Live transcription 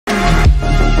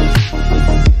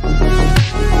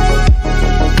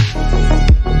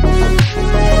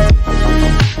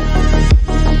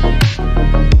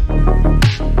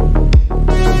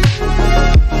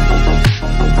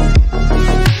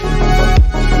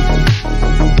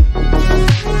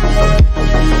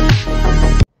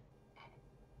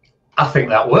I think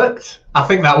that worked. I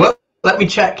think that worked. Let me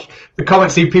check the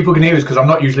comments, see if people can hear us, because I'm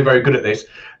not usually very good at this.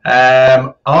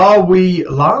 Are we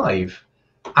live?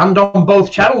 And on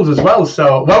both channels as well.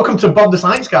 So welcome to Bob the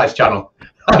Science Guy's channel.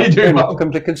 How are you doing, Bob?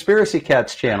 Welcome to Conspiracy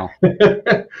Cat's channel.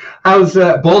 How's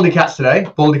Baldy Cats today?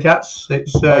 Baldy Cats.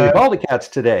 It's your Baldy Cats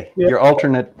today. Yeah. Your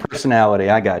alternate personality.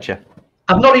 I got you.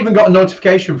 I've not even got a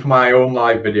notification for my own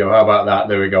live video. How about that?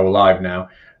 There we go, live now.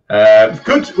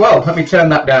 Good. Well, let me turn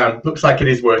that down. Looks like it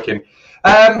is working.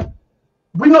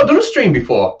 We've not done a stream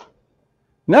before.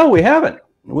 No, we haven't.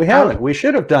 We haven't. We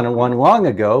should have done one long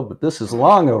ago, but this is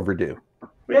long overdue.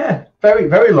 Yeah, very,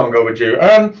 very long overdue.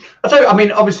 I'll tell you, I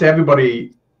mean, obviously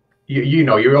everybody, you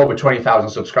know, you're over 20,000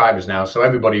 subscribers now, so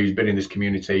everybody who's been in this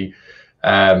community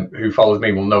who follows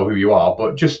me will know who you are.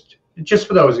 But just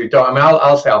for those who don't, I mean,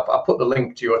 I'll say I'll put the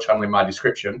link to your channel in my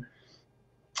description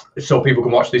so people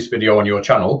can watch this video on your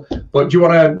channel. But do you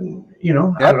want to, you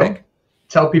know, I don't know,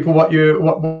 tell people what you've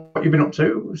been up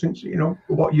to since, you know,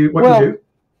 what you do?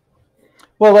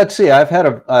 Well, let's see. I've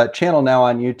had a channel now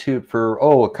on YouTube for,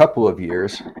 a couple of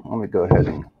years. Let me go ahead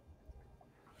and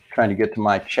trying to get to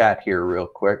my chat here real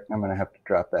quick. I'm going to have to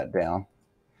drop that down.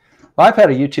 Well, I've had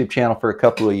a YouTube channel for a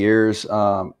couple of years.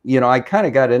 You know, I kind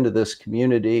of got into this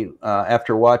community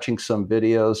after watching some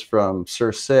videos from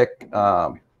Sir Sick,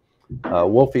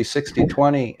 Wolfie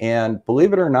 6020, and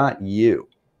believe it or not, you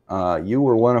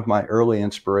were one of my early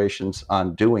inspirations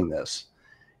on doing this.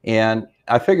 And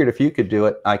I figured if you could do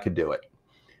it, I could do it.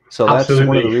 So that's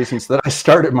one of the reasons that I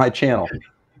started my channel.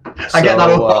 I get that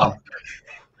a lot.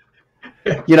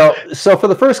 You know, so for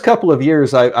the first couple of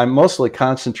years, I mostly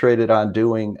concentrated on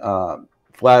doing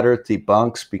flat Earth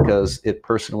debunks because it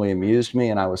personally amused me,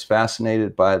 and I was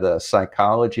fascinated by the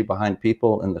psychology behind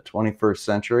people in the 21st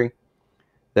century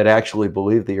that actually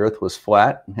believed the Earth was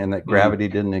flat and that gravity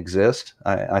didn't exist.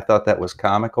 I thought that was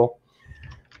comical.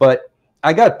 But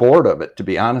I got bored of it, to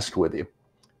be honest with you.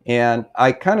 And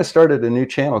I kind of started a new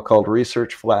channel called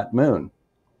Research Flat Moon,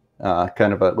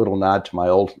 kind of a little nod to my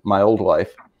old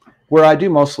life, where I do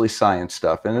mostly science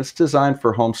stuff. And it's designed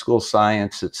for homeschool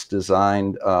science. It's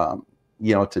designed,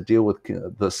 you know, to deal with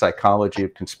the psychology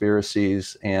of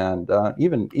conspiracies and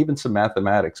even some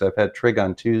mathematics. I've had Trig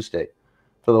on Tuesday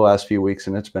for the last few weeks,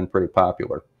 and it's been pretty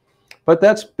popular. But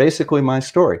that's basically my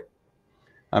story.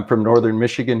 I'm from Northern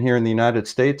Michigan here in the United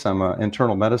States. I'm an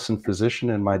internal medicine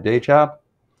physician in my day job.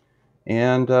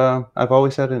 And I've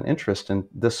always had an interest in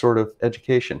this sort of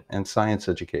education and science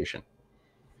education.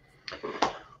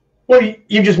 Well,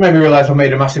 you just made me realize I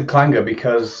made a massive clanger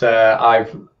because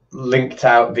I've linked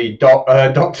out the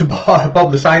Dr.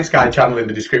 Bob the Science Guy channel in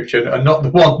the description and not the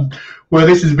one where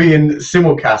this is being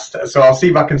simulcast. So I'll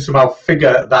see if I can somehow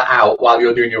figure that out while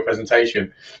you're doing your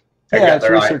presentation. Yeah, it's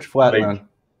Research Flat Moon.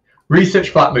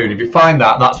 Research Flat Moon. If you find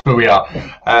that, that's where we are.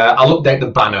 I'll update the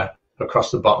banner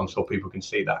across the bottom so people can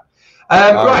see that.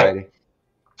 Right.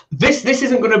 This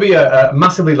isn't going to be a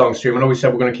massively long stream. I know we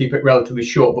said we're going to keep it relatively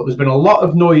short, but there's been a lot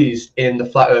of noise in the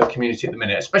Flat Earth community at the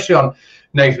minute, especially on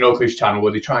Nathan Oakley's channel,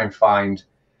 where they try and find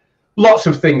lots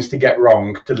of things to get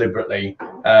wrong deliberately.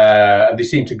 They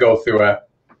seem to go through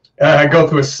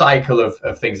a cycle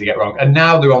of things to get wrong, and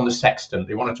now they're on the sextant.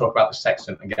 They want to talk about the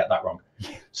sextant and get that wrong.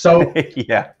 So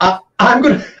yeah, I'm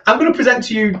going to present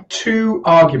to you two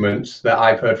arguments that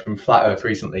I've heard from Flat Earth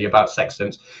recently about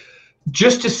sextants,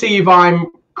 just to see if I'm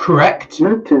correct.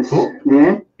 Notice,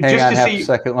 yeah. Hang on half a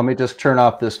second. Let me just turn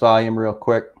off this volume real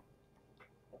quick.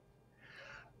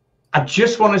 I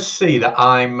just want to see that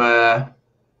I'm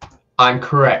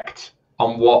correct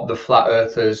on what the Flat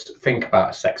Earthers think about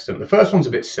a sextant. The first one's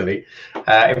a bit silly.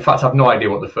 In fact, I've no idea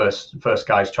what the first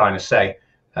guy's trying to say.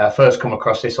 First come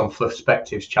across this on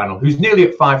Fluffspective's channel, who's nearly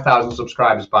at 5,000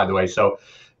 subscribers, by the way. So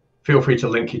feel free to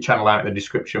link your channel out in the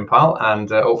description, pal, and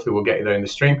hopefully we'll get you there in the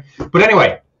stream. But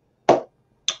anyway,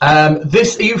 are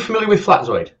you familiar with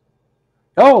Flatzoid?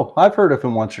 Oh, I've heard of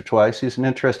him once or twice. He's an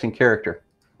interesting character.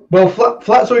 Well,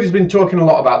 Flatzoid has been talking a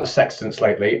lot about the sextants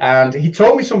lately, and he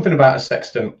told me something about a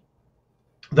sextant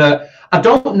that I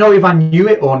don't know if I knew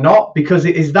it or not, because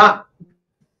it is that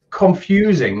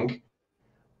confusing.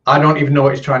 I don't even know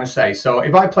what he's trying to say. So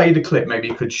if I play the clip, maybe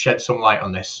you could shed some light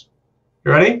on this.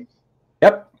 You ready?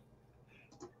 Yep.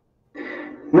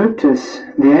 Notice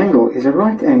the angle is a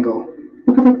right angle.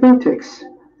 Look at the vertex.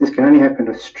 This can only happen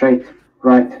with straight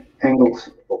right angles.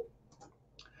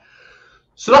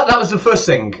 So that was the first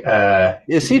thing.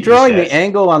 Is he drawing the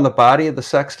angle on the body of the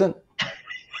sextant?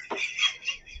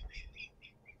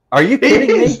 Are you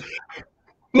kidding me?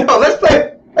 No, let's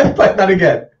play that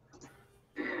again.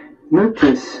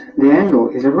 Notice the angle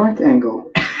is a right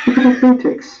angle. Look at the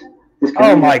vertex. This can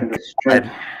only happen with straight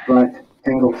right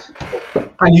angles.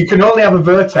 And you can only have a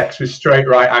vertex with straight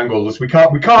right angles. We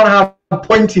can't have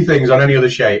pointy things on any other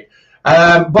shape.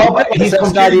 Bob,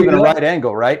 that's not even a right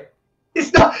angle, right?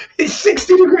 It's not. It's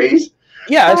 60 degrees.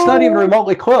 Yeah, it's not even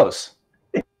remotely close.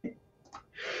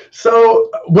 So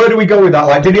where do we go with that?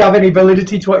 Like, did he have any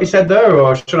validity to what he said there,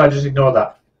 or should I just ignore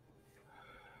that?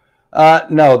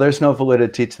 No, there's no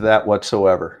validity to that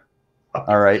whatsoever.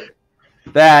 All right.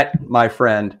 That, my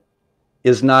friend,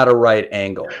 is not a right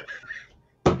angle.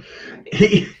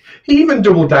 He even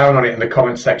doubled down on it in the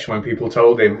comment section when people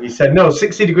told him. He said, no,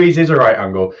 60 degrees is a right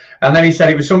angle. And then he said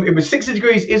it was 60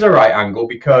 degrees is a right angle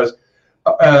because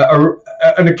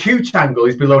an acute angle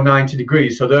is below 90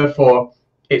 degrees. So therefore,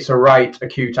 it's a right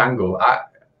acute angle. I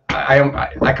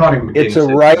can't even begin. It's a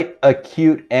right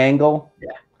acute angle? Yeah.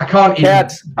 I can't even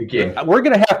begin. We're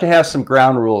going to have some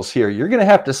ground rules here. You're going to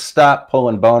have to stop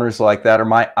pulling boners like that or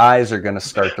my eyes are going to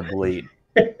start to bleed.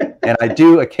 And I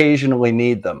do occasionally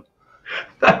need them.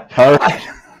 All right.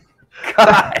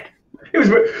 God.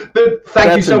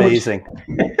 Thank you so amazing.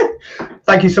 Much.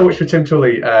 Thank you so much for Tim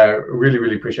Tully. Really,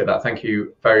 really appreciate that. Thank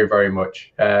you very, very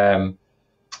much.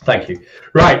 Thank you.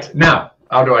 Right, now,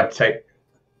 how do I take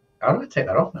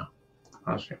that off now?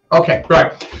 Okay,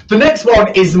 right. The next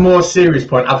one is the more serious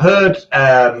point. I've heard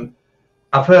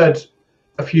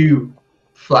a few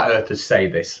flat earthers say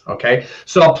this. Okay,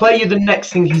 so I'll play you the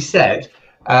next thing he said,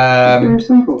 and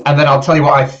then I'll tell you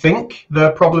what I think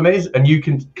the problem is, and you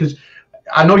can, because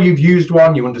I know you've used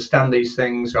one, you understand these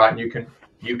things, right? And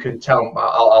you can tell.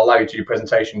 I'll allow you to do your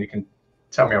presentation. You can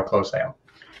tell me how close I am.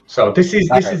 So this is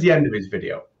the end of his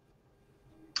video.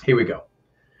 Here we go.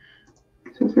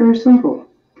 So it's very simple.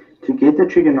 To get the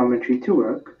trigonometry to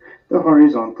work, the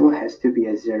horizontal has to be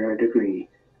a 0 degree,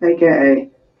 aka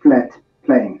flat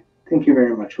plane. Thank you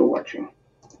very much for watching.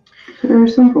 It's very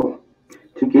simple.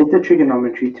 To get the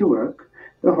trigonometry to work,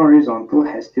 the horizontal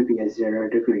has to be a 0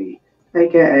 degree,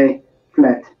 aka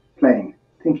flat plane.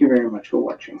 Thank you very much for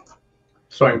watching.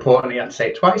 So important, he had to say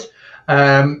it twice.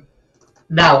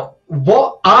 Now,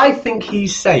 what I think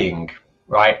he's saying,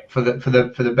 right, for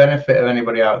the benefit of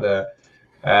anybody out there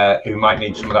who might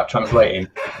need some of that translating,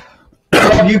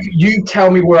 you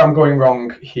tell me where I'm going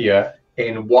wrong here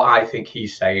in what I think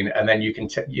he's saying, and then you can,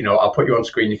 I'll put you on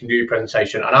screen. You can do your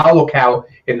presentation, and I'll look out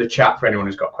in the chat for anyone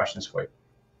who's got questions for you.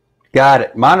 Got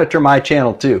it. Monitor my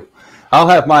channel too. I'll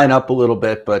have mine up a little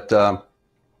bit, but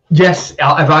yes. In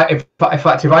fact, if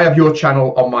I have your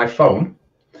channel on my phone,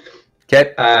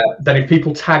 okay, then if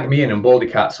people tag me in and Baldy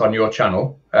Cats on your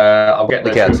channel, I'll get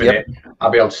there in a minute. Yep.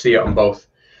 I'll be able to see it on both.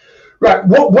 Right.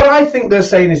 What I think they're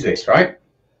saying is this, right?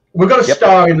 We've got a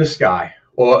star in the sky,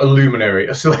 or a luminary,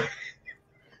 a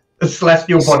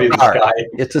celestial body in the sky.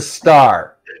 It's a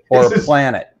star or a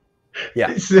planet.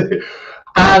 Yeah.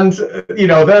 And,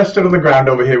 they're stood on the ground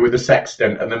over here with the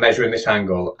sextant and they're measuring this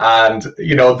angle. And,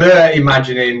 they're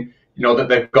imagining, that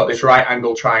they've got this right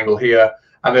angle triangle here.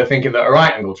 And they're thinking that a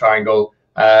right angle triangle,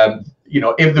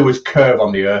 if there was curve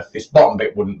on the Earth, this bottom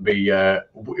bit wouldn't be, it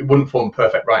wouldn't form a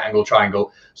perfect right angle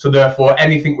triangle. So therefore,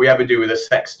 anything we ever do with a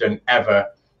sextant ever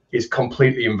is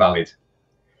completely invalid.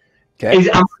 Okay.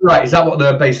 Am I right? Is that what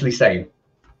they're basically saying?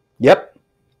 Yep.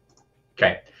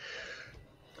 Okay.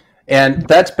 And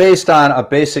that's based on a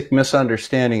basic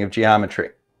misunderstanding of geometry.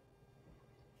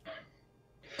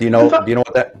 Do you know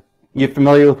what that? You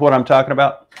familiar with what I'm talking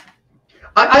about?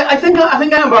 I think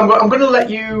I am, but I'm going to let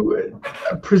you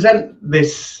present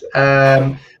this.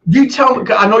 You tell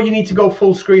me. I know you need to go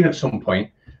full screen at some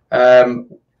point.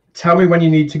 Tell me when you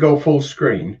need to go full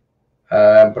screen.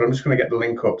 But I'm just going to get the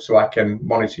link up so I can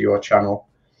monitor your channel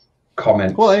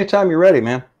comments. Well, anytime you're ready,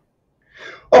 man.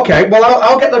 Okay. Well,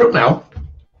 I'll get that up now.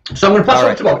 So I'm going to pass it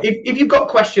on to Bob. If you've got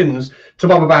questions to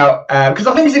Bob about, because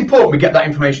I think it's important we get that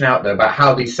information out there about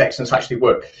how these sextants actually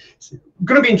work. It's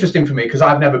going to be interesting for me because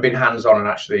I've never been hands-on and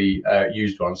actually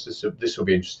used one. So this will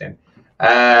be interesting.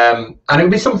 And it'll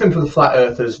be something for the flat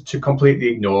earthers to completely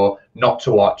ignore, not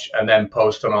to watch, and then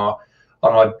post on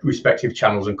our respective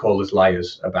channels and call us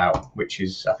liars about, which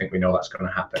is, I think we know that's going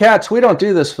to happen. Cats, we don't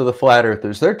do this for the flat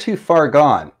earthers. They're too far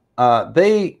gone.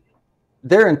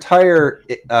 Their entire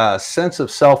sense of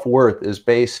self-worth is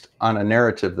based on a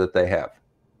narrative that they have.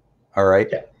 All right.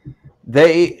 Yeah.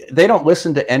 They don't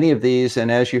listen to any of these.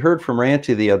 And as you heard from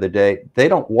Ranty the other day, they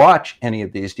don't watch any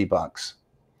of these debunks.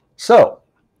 So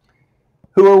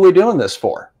who are we doing this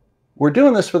for? We're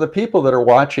doing this for the people that are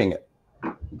watching it.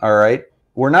 All right.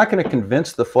 We're not going to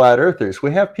convince the flat earthers.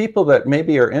 We have people that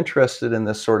maybe are interested in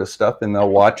this sort of stuff and they'll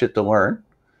watch it to learn.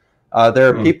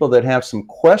 There are people that have some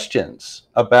questions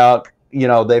about,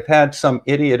 they've had some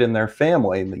idiot in their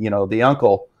family, the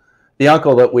uncle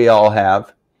that we all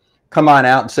have, come on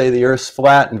out and say the Earth's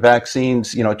flat and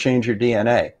vaccines, you know, change your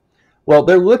DNA. Well,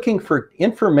 they're looking for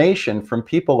information from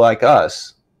people like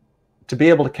us to be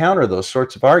able to counter those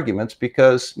sorts of arguments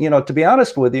because, you know, to be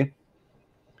honest with you,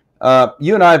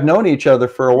 you and I have known each other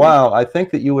for a while. I think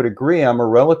that you would agree I'm a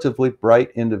relatively bright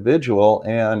individual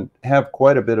and have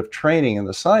quite a bit of training in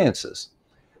the sciences.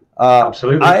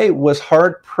 Absolutely. I was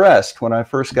hard pressed when I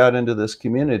first got into this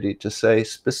community to say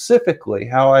specifically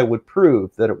how I would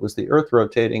prove that it was the Earth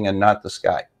rotating and not the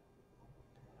sky.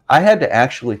 I had to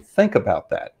actually think about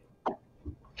that.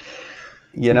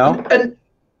 You know? And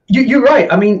you're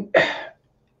right. I mean,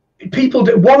 people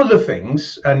do, one of the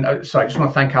things, and sorry, I just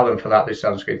want to thank Alan for that. This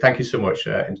sounds great. Thank you so much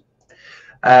for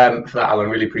that, Alan.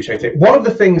 Really appreciate it. One of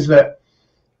the things that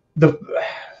the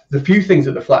few things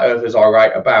that the flat earthers are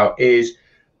right about is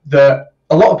that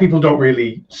a lot of people don't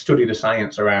really study the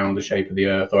science around the shape of the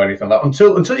Earth or anything like that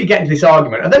until you get into this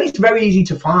argument, and then it's very easy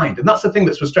to find, and that's the thing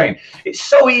that's frustrating. It's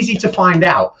so easy to find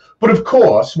out, but of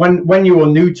course, when you are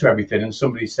new to everything and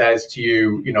somebody says to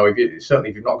you, you know,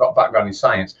 certainly if you've not got a background in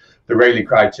science, the Rayleigh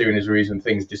criterion is the reason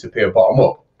things disappear bottom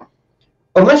up.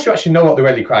 Unless you actually know what the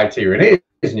Rayleigh criterion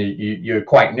is, and you're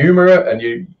quite numerate and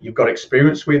you've got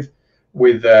experience with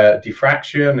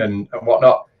diffraction and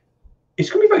whatnot, it's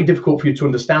going to be very difficult for you to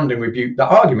understand and rebuke that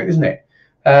argument, isn't it?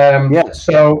 Yes.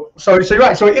 So you're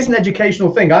right. So it is an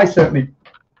educational thing. I certainly,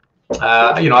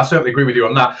 I certainly agree with you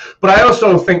on that. But I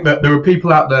also think that there are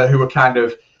people out there who are kind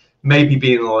of maybe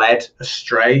being led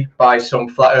astray by some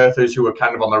flat earthers who are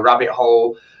kind of on the rabbit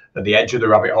hole, at the edge of the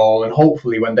rabbit hole, and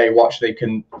hopefully when they watch, they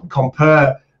can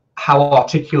compare how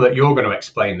articulate you're going to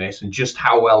explain this and just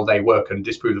how well they work and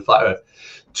disprove the flat Earth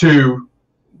to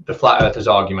the flat earthers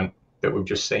argument that we've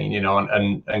just seen, you know,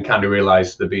 and kind of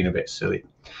realize they're being a bit silly.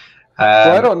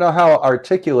 Well, I don't know how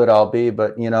articulate I'll be,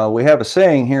 but, you know, we have a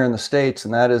saying here in the States,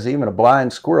 and that is even a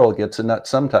blind squirrel gets a nut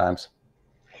sometimes.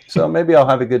 So maybe I'll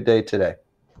have a good day today.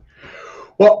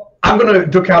 Well, I'm going to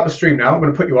duck out the stream now. I'm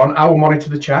going to put you on. I will monitor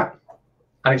the chat,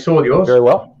 and it's all yours. Very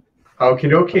well.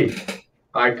 Okie dokie.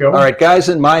 I go. All right, guys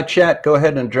in my chat, go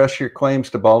ahead and address your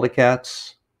claims to Baldy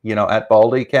Cats, you know, at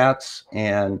Baldy Cats.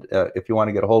 And if you want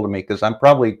to get a hold of me, because I'm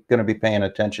probably going to be paying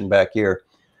attention back here,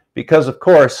 because, of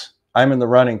course, I'm in the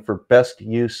running for best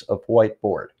use of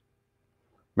whiteboard.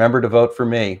 Remember to vote for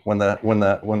me when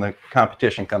the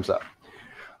competition comes up.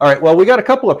 All right, well, we got a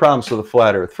couple of problems with the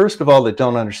flat Earth. First of all, they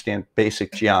don't understand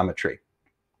basic geometry.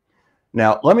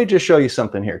 Now, let me just show you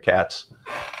something here, cats.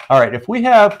 All right, if we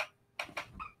have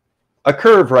a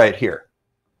curve right here,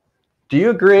 do you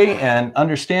agree and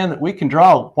understand that we can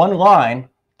draw one line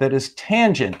that is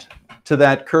tangent to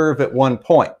that curve at one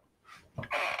point?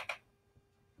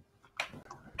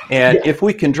 And if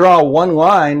we can draw one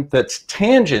line that's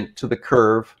tangent to the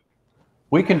curve,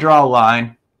 we can draw a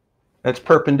line that's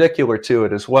perpendicular to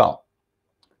it as well.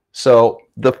 So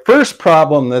the first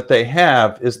problem that they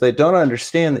have is they don't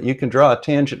understand that you can draw a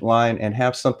tangent line and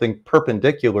have something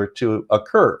perpendicular to a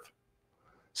curve.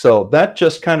 So that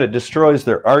just kind of destroys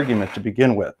their argument to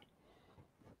begin with.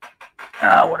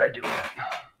 What'd I do with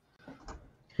it?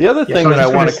 The other thing that I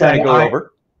want to kind of go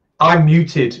over. I'm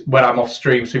muted when I'm off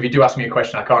stream, so if you do ask me a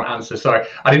question, I can't answer. Sorry,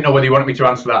 I didn't know whether you wanted me to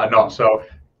answer that or not. So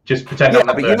just pretend I'm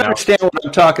not there now. But you understand what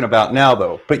I'm talking about now,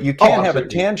 though. But you can't have a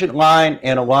tangent line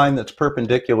and a line that's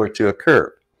perpendicular to a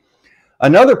curve.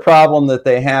 Another problem that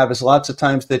they have is lots of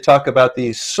times they talk about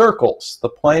these circles, the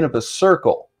plane of a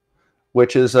circle,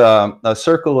 which is a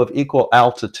circle of equal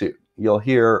altitude. You'll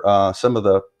hear some of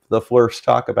the flirts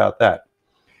talk about that.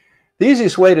 The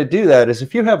easiest way to do that is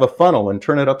if you have a funnel and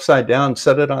turn it upside down and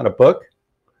set it on a book,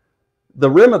 the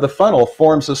rim of the funnel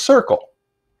forms a circle.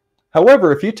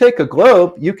 However, if you take a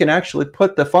globe, you can actually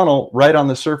put the funnel right on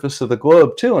the surface of the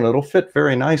globe too, and it'll fit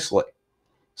very nicely.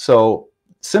 So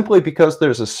simply because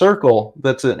there's a circle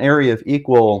that's an area of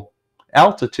equal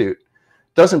altitude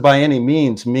doesn't by any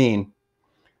means mean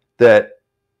that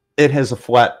it has a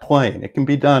flat plane. It can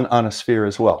be done on a sphere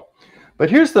as well. But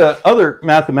here's the other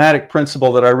mathematic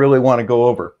principle that I really want to go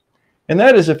over. And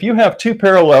that is if you have two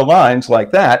parallel lines like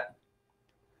that,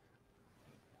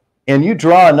 and you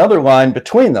draw another line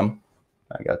between them,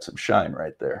 I got some shine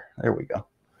right there. There we go.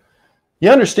 You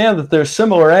understand that there's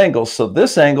similar angles. So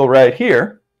this angle right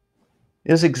here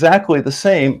is exactly the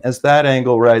same as that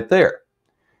angle right there.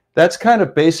 That's kind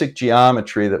of basic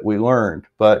geometry that we learned.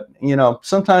 But, you know,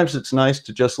 sometimes it's nice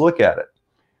to just look at it.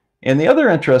 And the other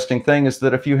interesting thing is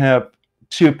that if you have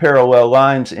two parallel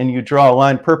lines and you draw a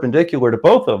line perpendicular to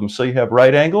both of them, so you have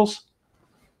right angles,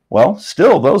 well,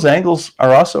 still those angles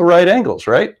are also right angles,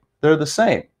 right? They're the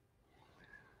same.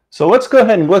 So let's go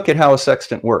ahead and look at how a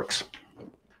sextant works.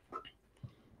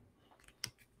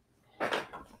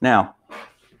 Now,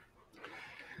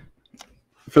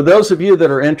 for those of you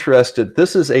that are interested,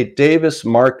 this is a Davis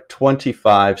Mark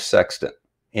 25 sextant,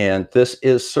 and this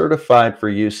is certified for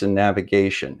use in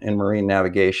navigation, in marine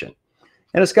navigation.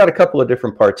 And it's got a couple of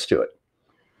different parts to it.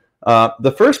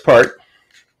 The first part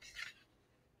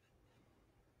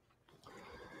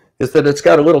is that it's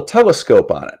got a little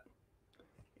telescope on it.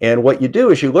 And what you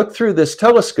do is you look through this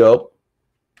telescope,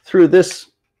 through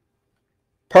this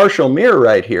partial mirror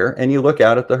right here, and you look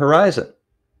out at the horizon.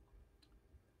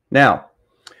 Now,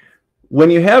 when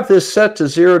you have this set to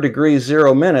 0 degrees,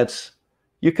 0 minutes,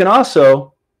 you can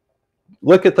also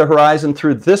look at the horizon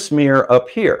through this mirror up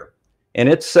here. And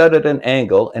it's set at an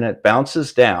angle, and it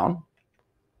bounces down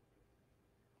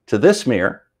to this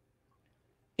mirror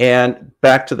and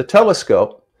back to the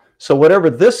telescope. So whatever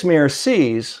this mirror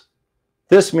sees,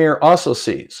 this mirror also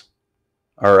sees.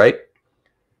 All right?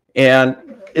 And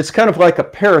it's kind of like a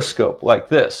periscope, like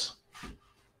this.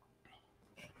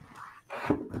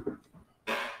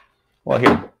 Well,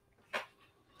 here.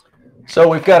 So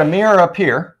we've got a mirror up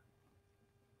here,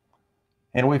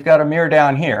 and we've got a mirror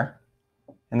down here,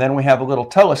 and then we have a little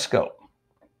telescope.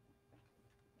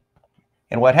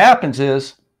 And what happens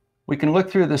is we can look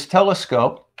through this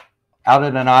telescope out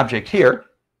at an object here,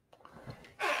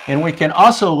 and we can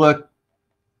also look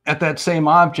at that same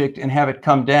object and have it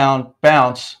come down,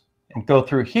 bounce, and go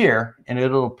through here, and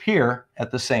it'll appear at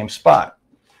the same spot.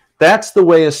 That's the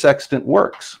way a sextant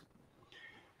works.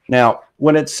 Now,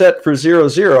 when it's set for 0,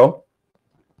 0,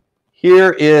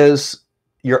 here is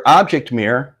your object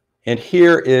mirror, and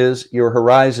here is your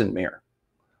horizon mirror.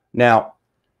 Now,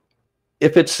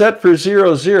 if it's set for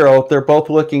 0, 0, they're both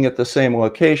looking at the same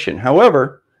location.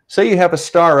 However, say you have a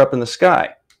star up in the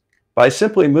sky. By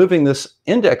simply moving this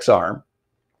index arm,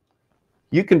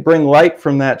 you can bring light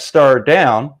from that star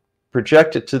down,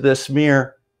 project it to this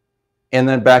mirror, and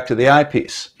then back to the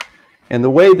eyepiece. And the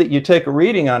way that you take a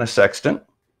reading on a sextant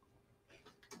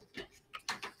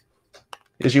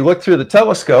is you look through the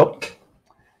telescope,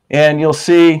 and you'll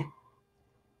see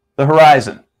the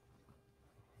horizon.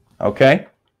 Okay?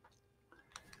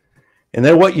 And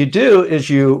then what you do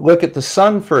is you look at the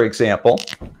sun, for example,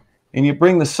 and you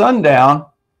bring the sun down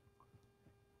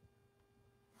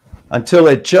until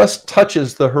it just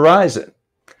touches the horizon.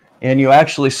 And you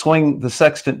actually swing the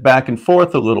sextant back and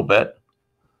forth a little bit,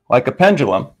 like a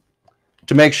pendulum,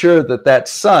 to make sure that that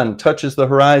sun touches the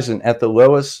horizon at the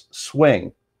lowest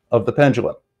swing of the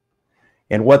pendulum.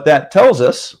 And what that tells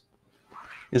us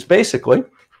is basically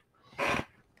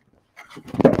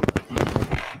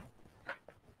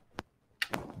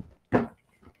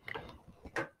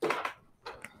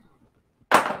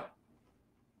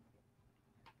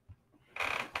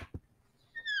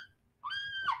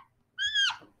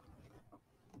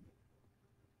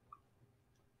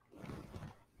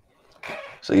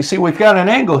so you see we've got an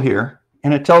angle here,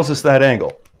 and it tells us that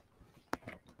angle.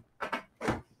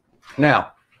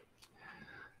 Now,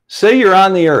 say you're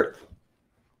on the Earth,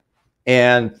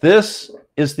 and this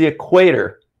is the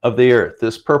equator of the Earth,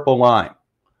 this purple line.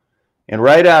 And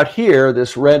right out here,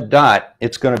 this red dot,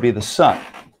 it's going to be the sun.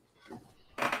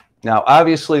 Now,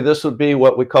 obviously, this would be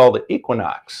what we call the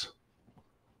equinox.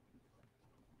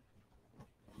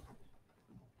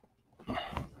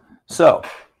 So,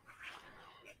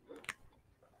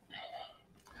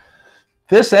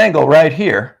 this angle right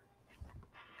here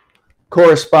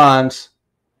corresponds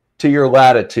to your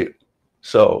latitude.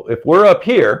 So if we're up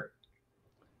here,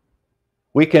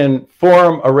 we can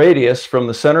form a radius from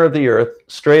the center of the Earth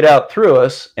straight out through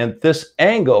us, and this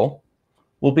angle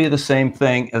will be the same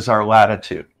thing as our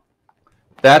latitude.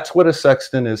 That's what a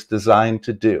sextant is designed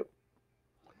to do.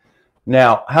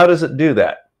 Now, how does it do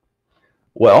that?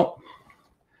 Well,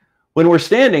 when we're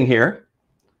standing here,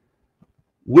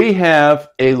 we have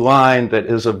a line that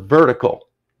is a vertical,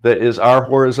 that is our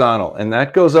horizontal, and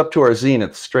that goes up to our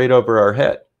zenith, straight over our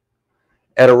head.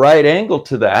 At a right angle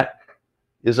to that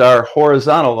is our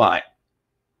horizontal line.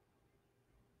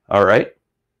 All right?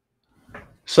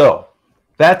 So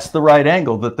that's the right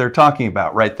angle that they're talking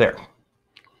about right there.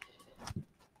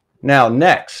 Now,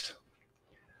 next,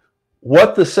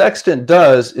 what the sextant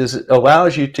does is it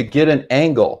allows you to get an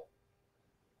angle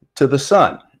to the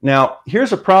sun. Now,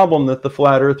 here's a problem that the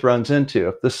flat Earth runs into.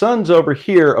 If the sun's over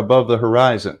here above the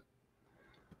horizon,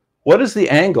 what is the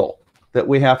angle that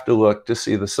we have to look to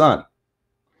see the sun?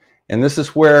 And this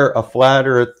is where a flat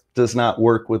Earth does not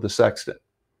work with the sextant.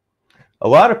 A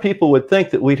lot of people would think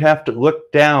that we'd have to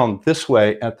look down this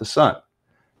way at the sun.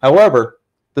 However,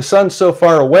 the sun's so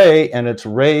far away and its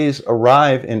rays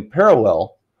arrive in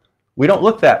parallel, we don't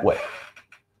look that way.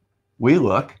 We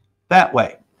look that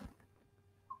way.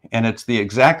 And it's the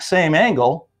exact same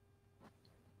angle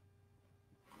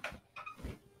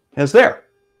as there.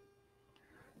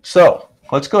 So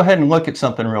let's go ahead and look at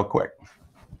something real quick.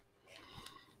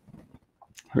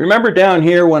 Remember down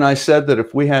here when I said that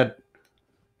if we had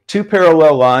two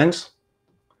parallel lines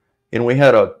and we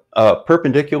had a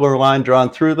perpendicular line drawn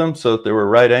through them so that there were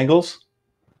right angles,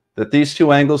 that these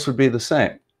two angles would be the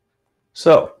same.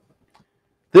 So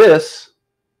this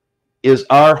is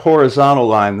our horizontal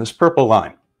line, this purple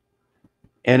line,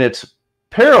 and it's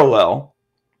parallel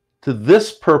to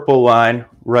this purple line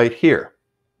right here.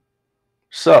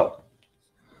 So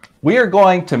we are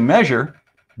going to measure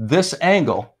this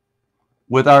angle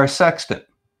with our sextant,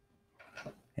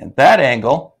 and that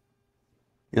angle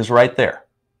is right there.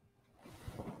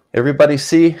 Everybody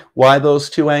see why those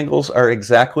two angles are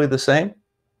exactly the same?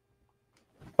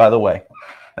 By the way,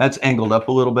 that's angled up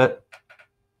a little bit.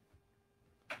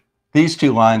 These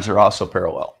two lines are also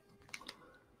parallel.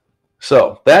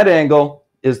 So that angle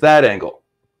is that angle.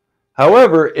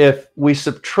 However, if we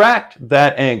subtract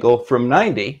that angle from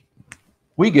 90,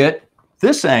 we get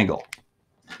this angle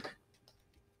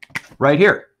right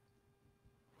here.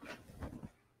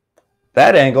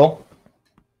 That angle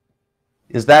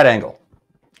is that angle.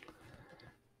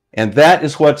 And that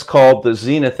is what's called the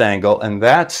zenith angle, and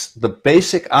that's the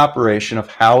basic operation of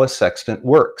how a sextant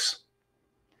works.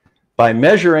 By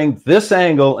measuring this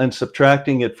angle and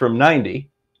subtracting it from 90,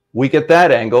 we get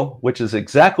that angle, which is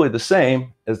exactly the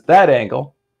same as that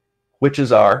angle, which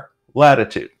is our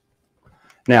latitude.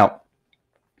 Now,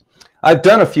 I've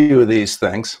done a few of these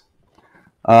things.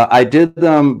 I did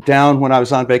them down when I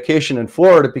was on vacation in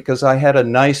Florida because I had a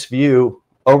nice view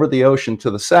over the ocean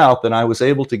to the south, and I was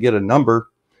able to get a number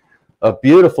of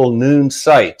beautiful noon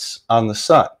sights on the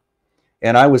sun.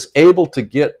 And I was able to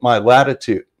get my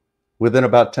latitude within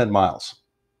about 10 miles,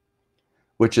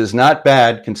 which is not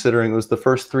bad considering it was the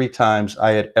first 3 times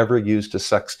I had ever used a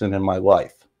sextant in my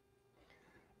life.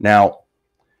 Now,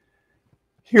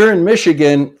 here in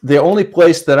Michigan, the only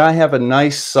place that I have a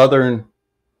nice southern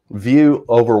view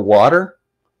over water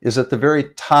is at the very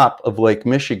top of Lake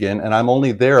Michigan, and I'm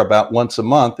only there about once a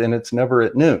month, and it's never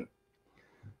at noon.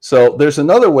 So there's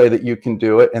another way that you can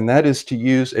do it, and that is to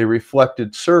use a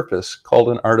reflected surface called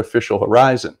an artificial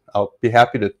horizon. I'll be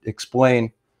happy to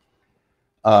explain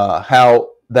how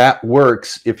that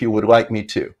works if you would like me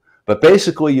to. But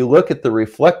basically, you look at the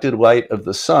reflected light of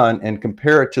the sun and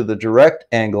compare it to the direct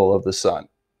angle of the sun.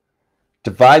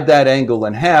 Divide that angle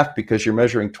in half because you're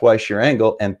measuring twice your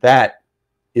angle, and that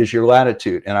is your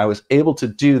latitude. And I was able to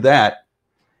do that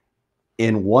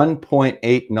in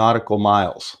 1.8 nautical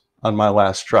miles on my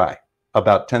last try,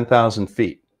 about 10,000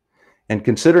 feet. And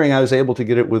considering I was able to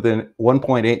get it within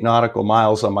 1.8 nautical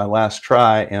miles on my last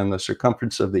try, and the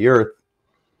circumference of the Earth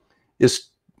is,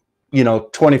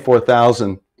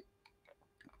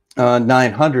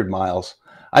 24,900 miles,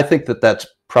 I think that that's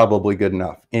probably good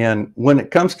enough. And when it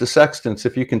comes to sextants,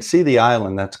 if you can see the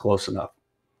island, that's close enough.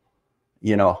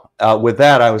 With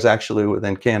that, I was actually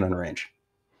within cannon range.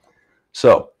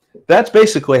 So that's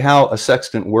basically how a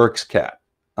sextant works, Kat.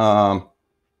 Let's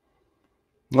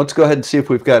go ahead and see if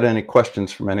we've got any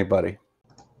questions from anybody.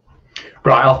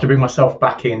 Right, I'll have to bring myself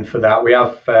back in for that. We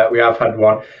have had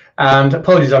one, and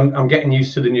apologies, I'm getting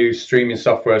used to the new streaming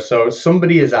software. So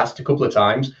somebody has asked a couple of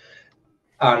times,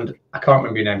 and I can't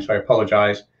remember your name, so I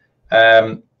apologise.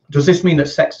 Does this mean that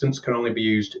sextants can only be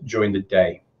used during the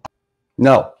day?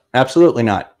 No, absolutely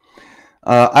not.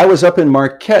 I was up in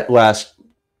Marquette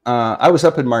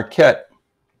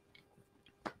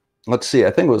let's see, I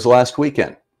think it was last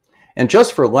weekend. And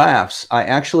just for laughs, I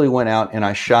actually went out and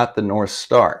I shot the North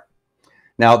Star.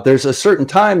 Now, there's a certain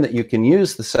time that you can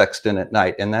use the sextant at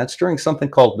night, and that's during something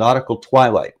called nautical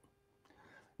twilight.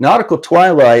 Nautical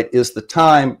twilight is the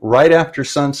time right after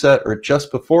sunset or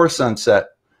just before sunset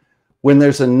when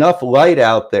there's enough light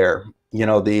out there.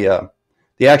 The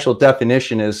actual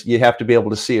definition is you have to be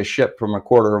able to see a ship from a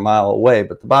quarter of a mile away,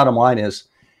 but the bottom line is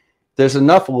there's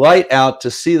enough light out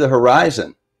to see the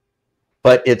horizon,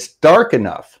 but it's dark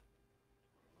enough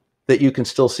that you can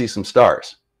still see some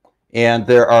stars. And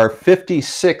there are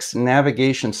 56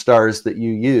 navigation stars that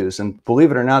you use. And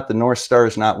believe it or not, the North Star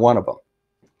is not one of them.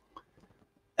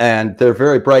 And they're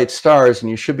very bright stars, and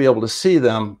you should be able to see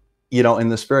them, in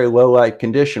this very low light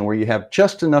condition where you have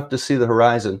just enough to see the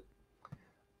horizon,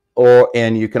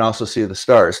 and you can also see the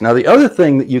stars. Now, the other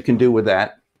thing that you can do with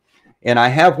that, and I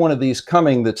have one of these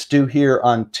coming that's due here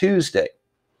on Tuesday,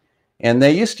 and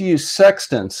they used to use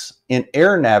sextants in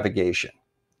air navigation.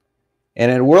 And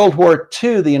in World War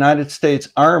II, the United States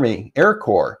Army Air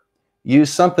Corps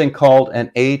used something called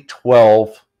an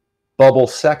A12 bubble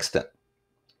sextant.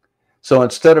 So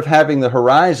instead of having the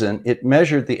horizon, it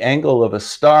measured the angle of a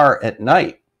star at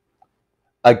night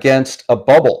against a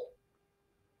bubble.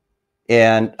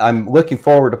 And I'm looking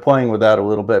forward to playing with that a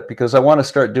little bit because I want to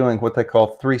start doing what they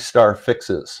call 3-star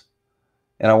fixes.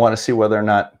 And I want to see whether or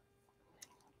not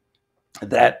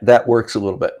that works a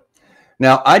little bit.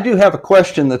 Now, I do have a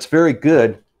question that's very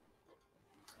good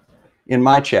in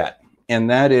my chat. And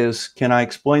that is, can I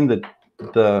explain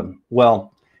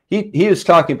well, he is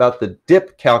talking about the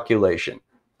dip calculation.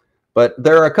 But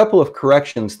there are a couple of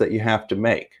corrections that you have to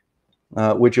make.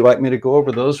 Would you like me to go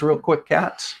over those real quick,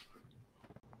 Cats?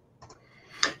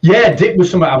 Yeah, dip was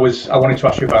something I wanted to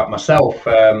ask you about myself.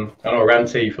 I know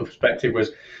Ranty, for perspective,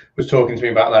 was talking to me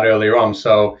about that earlier on.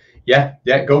 So yeah,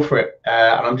 go for it.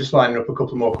 And I'm just lining up a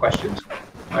couple more questions.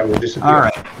 I will disappear. All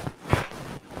right.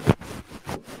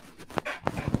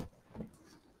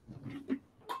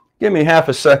 Give me half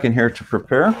a second here to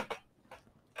prepare.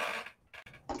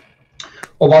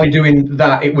 Well, while you're doing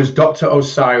that, it was Dr.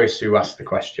 Osiris who asked the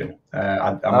question.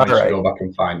 I managed to go back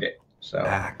and find it. So.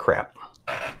 Ah, crap.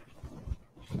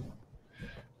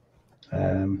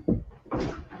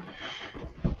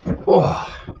 All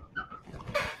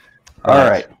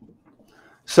right.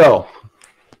 So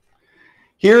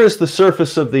here is the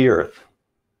surface of the Earth.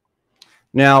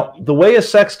 Now, the way a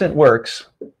sextant works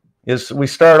is we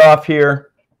start off here.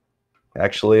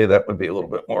 Actually, that would be a little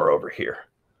bit more over here.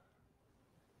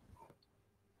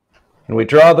 And we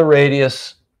draw the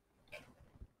radius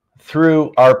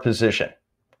through our position.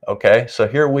 Okay, so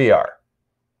here we are.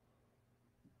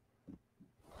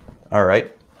 All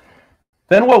right.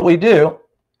 Then what we do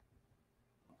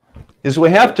is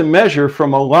we have to measure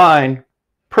from a line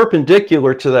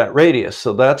perpendicular to that radius.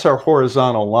 So that's our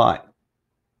horizontal line.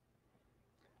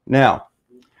 Now,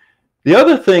 the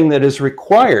other thing that is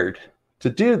required to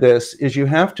do this is you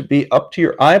have to be up to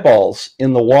your eyeballs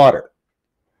in the water.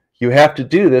 You have to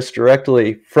do this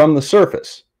directly from the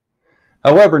surface.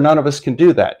 However, none of us can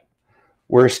do that.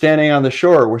 We're standing on the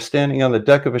shore. We're standing on the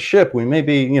deck of a ship. We may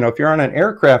be, if you're on an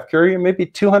aircraft carrier, maybe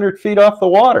 200 feet off the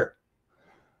water.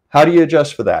 How do you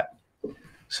adjust for that?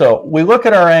 So we look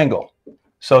at our angle.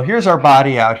 So here's our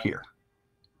body out here.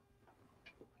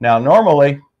 Now,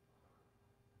 normally,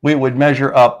 we would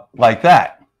measure up like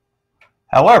that.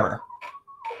 However,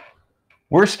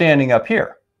 we're standing up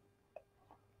here.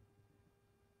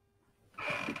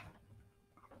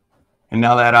 And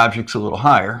now that object's a little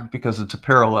higher because it's a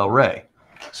parallel ray.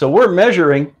 So we're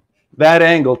measuring that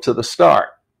angle to the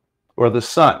star or the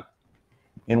sun.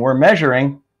 And we're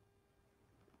measuring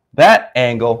that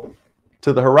angle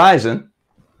to the horizon.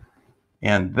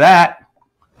 And that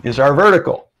is our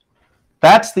vertical.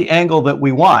 That's the angle that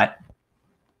we want.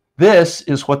 This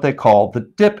is what they call the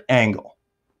dip angle.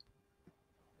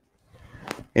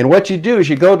 And what you do is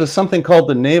you go to something called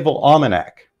the Naval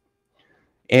Almanac.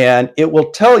 And it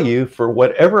will tell you for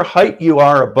whatever height you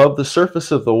are above the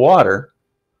surface of the water,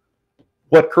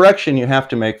 what correction you have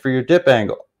to make for your dip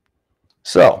angle.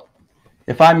 So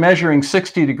if I'm measuring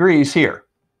 60 degrees here,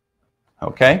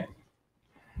 okay,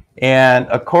 and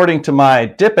according to my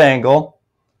dip angle,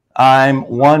 I'm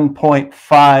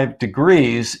 1.5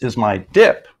 degrees is my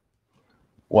dip.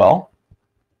 Well,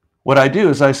 what I do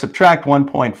is I subtract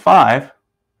 1.5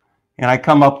 and I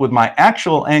come up with my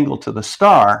actual angle to the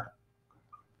star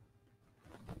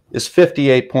is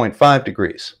 58.5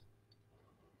 degrees.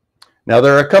 Now,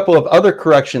 there are a couple of other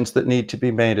corrections that need to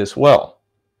be made as well.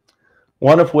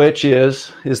 One of which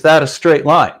is that a straight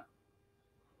line?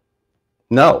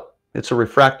 No, it's a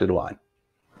refracted line.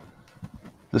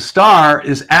 The star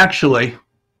is actually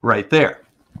right there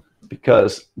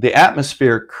because the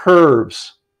atmosphere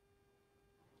curves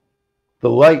the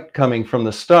light coming from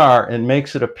the star and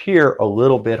makes it appear a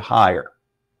little bit higher.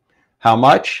 How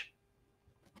much?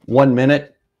 1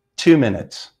 minute, 2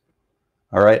 minutes.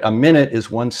 All right, a minute is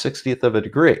 1/60th of a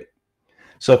degree.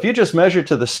 So if you just measure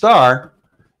to the star,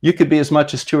 you could be as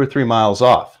much as 2 or 3 miles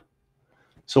off.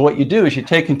 So what you do is you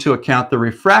take into account the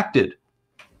refracted.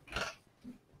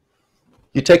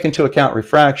 You take into account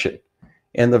refraction.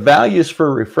 And the values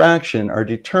for refraction are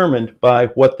determined by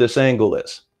what this angle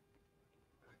is.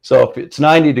 So if it's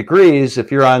 90 degrees,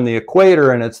 if you're on the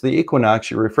equator and it's the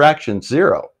equinox, your refraction's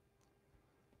 0.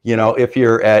 If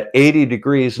you're at 80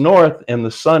 degrees north and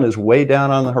the sun is way down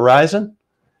on the horizon,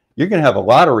 you're going to have a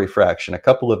lot of refraction, a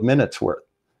couple of minutes worth.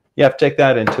 You have to take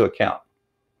that into account.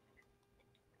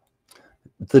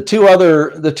 The two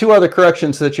other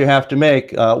corrections that you have to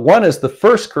make, one is the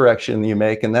first correction you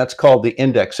make, and that's called the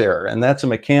index error, and that's a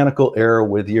mechanical error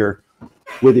with your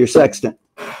sextant.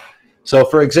 So,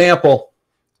 for example,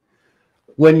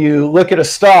 when you look at a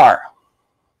star,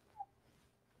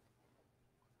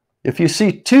 if you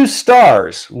see 2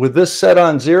 stars with this set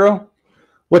on 0,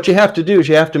 what you have to do is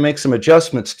you have to make some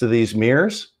adjustments to these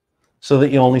mirrors so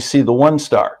that you only see the 1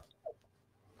 star.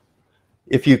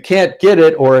 If you can't get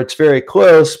it or it's very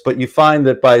close, but you find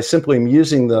that by simply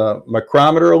using the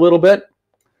micrometer a little bit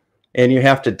and you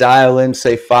have to dial in,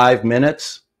 say, 5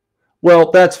 minutes,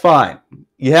 well, that's fine.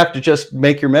 You have to just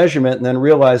make your measurement and then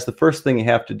realize the first thing you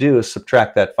have to do is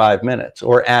subtract that 5 minutes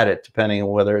or add it, depending on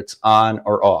whether it's on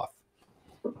or off.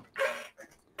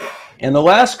 And the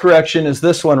last correction is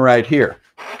this one right here.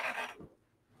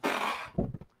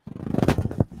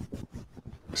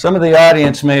 Some of the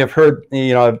audience may have heard,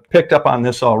 picked up on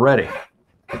this already.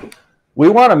 We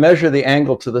want to measure the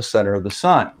angle to the center of the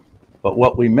sun, but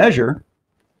what we measure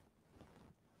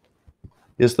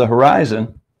is the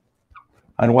horizon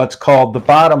on what's called the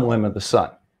bottom limb of the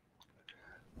sun.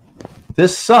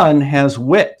 This sun has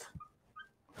width,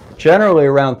 generally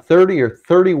around 30 or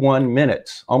 31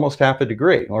 minutes, almost half a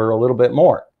degree or a little bit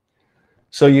more.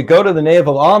 So you go to the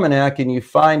Naval Almanac and you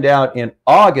find out in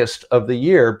August of the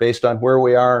year, based on where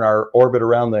we are in our orbit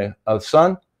around the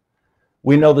sun,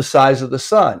 we know the size of the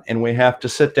sun, and we have to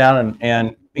sit down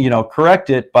and correct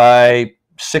it by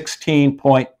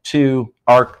 16.2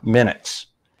 arc minutes.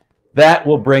 That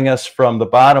will bring us from the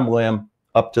bottom limb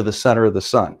up to the center of the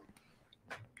sun.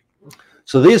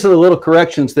 So these are the little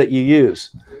corrections that you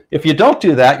use. If you don't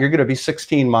do that, you're going to be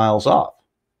 16 miles off.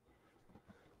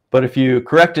 But if you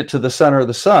correct it to the center of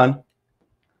the sun,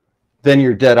 then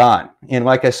you're dead on. And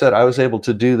like I said, I was able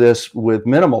to do this with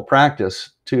minimal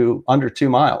practice to under 2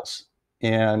 miles.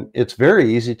 And it's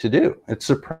very easy to do. It's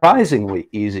surprisingly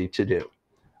easy to do.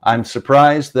 I'm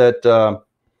surprised that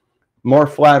more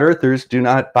flat earthers do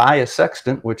not buy a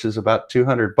sextant, which is about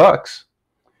 $200,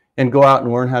 and go out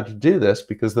and learn how to do this,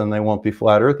 because then they won't be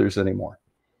flat earthers anymore.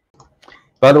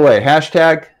 By the way,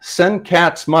 hashtag send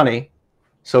Katz money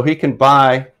so he can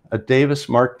buy a Davis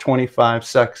Mark 25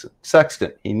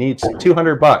 sextant. He needs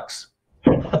 $200.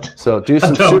 So do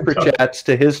some super chats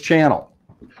to his channel.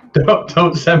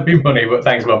 Don't send me money, but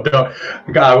thanks, Bob.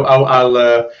 I'm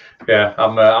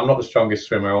not the strongest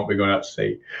swimmer. I won't be going out to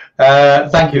sea.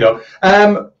 Thank you, though.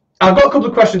 I've got a couple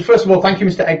of questions. First of all, thank you,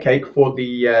 Mr. Eggcake, for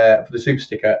the super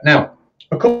sticker. Now,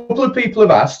 a couple of people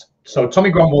have asked. So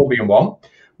Tommy Gromwell being one,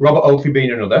 Robert Oakley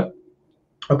being another.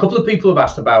 A couple of people have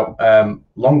asked about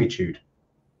longitude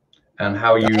and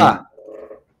how you.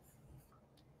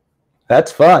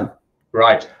 That's fun.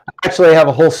 Right. I actually have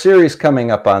a whole series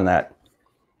coming up on that.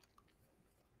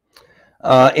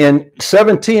 In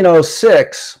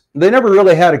 1706, they never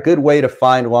really had a good way to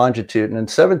find longitude. And in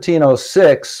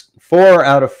 1706, 4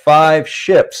 out of 5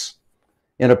 ships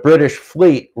in a British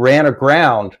fleet ran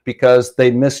aground because they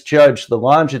misjudged the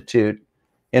longitude,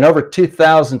 and over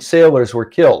 2,000 sailors were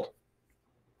killed.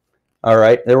 All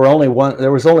right, there was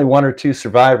only 1 or 2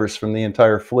 survivors from the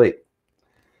entire fleet.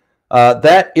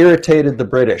 That irritated the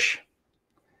British.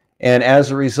 And as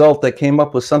a result, they came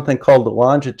up with something called the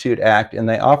Longitude Act, and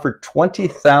they offered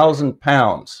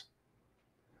 £20,000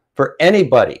 for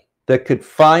anybody that could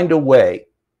find a way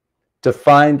to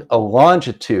find a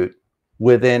longitude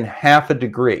within half a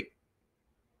degree.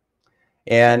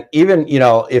 And even,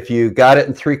 if you got it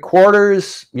in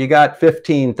 3/4, you got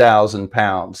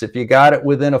 £15,000. If you got it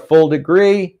within a full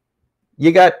degree,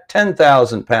 you got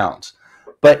 £10,000.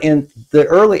 But in the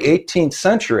early 18th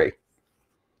century,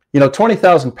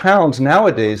 20,000 pounds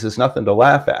nowadays is nothing to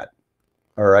laugh at.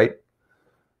 All right.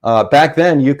 Back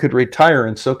then, you could retire,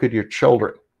 and so could your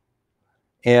children.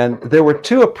 And there were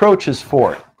 2 approaches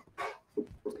for it.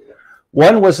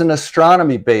 One was an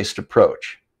astronomy-based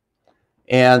approach.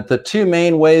 And the 2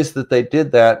 main ways that they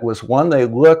did that was, one, they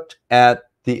looked at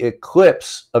the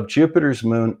eclipse of Jupiter's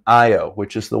moon Io,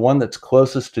 which is the one that's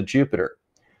closest to Jupiter.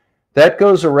 That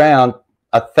goes around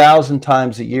 1,000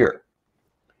 times a year.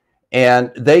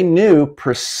 And they knew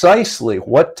precisely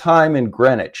what time in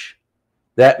Greenwich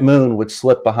that moon would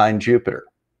slip behind Jupiter.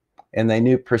 And they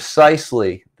knew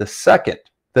precisely the second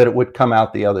that it would come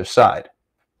out the other side.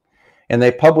 And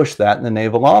they published that in the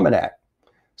Naval Almanac.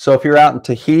 So if you're out in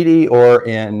Tahiti or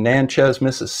in Natchez,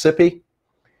 Mississippi,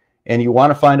 and you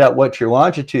want to find out what your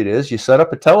longitude is, you set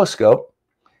up a telescope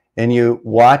and you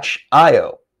watch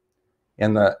Io.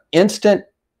 And the instant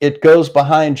it goes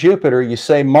behind Jupiter, you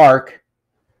say mark,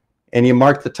 and you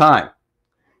mark the time.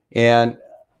 And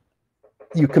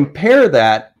you compare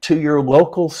that to your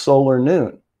local solar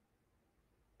noon.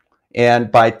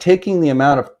 And by taking the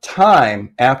amount of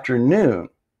time after noon,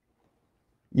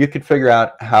 you could figure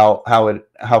out how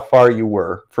far you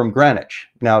were from Greenwich.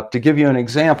 Now, to give you an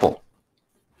example,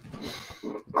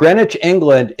 Greenwich,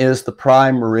 England is the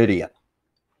prime meridian.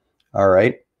 All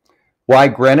right. Why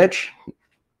Greenwich?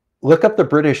 Look up the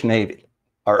British Navy.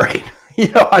 All right.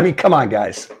 Come on,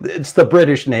 guys. It's the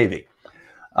British Navy.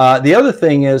 The other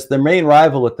thing is, the main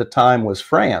rival at the time was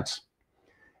France.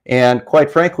 And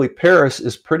quite frankly, Paris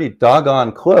is pretty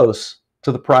doggone close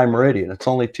to the prime meridian. It's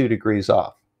only 2 degrees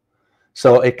off.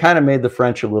 So it kind of made the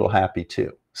French a little happy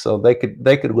too. So they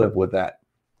could live with that.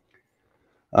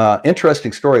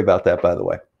 Interesting story about that, by the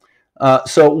way.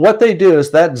 So what they do is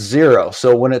that's 0.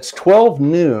 So when it's 12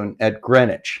 noon at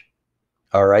Greenwich,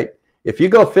 all right, if you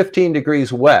go 15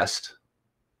 degrees west,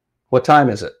 what time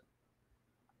is it?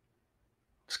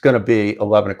 It's going to be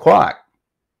 11 o'clock.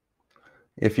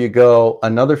 If you go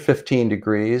another 15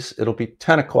 degrees, it'll be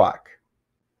 10 o'clock.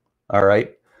 All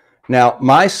right. Now,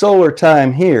 my solar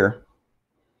time here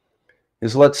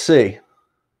is, let's see,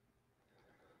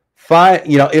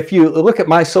 if you look at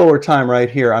my solar time right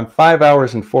here, I'm 5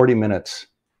 hours and 40 minutes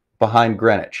behind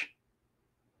Greenwich.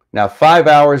 Now, 5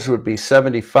 hours would be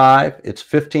 75. It's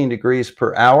 15 degrees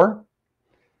per hour.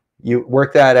 You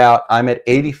work that out. I'm at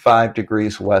 85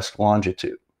 degrees west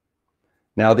longitude.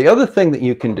 Now, the other thing that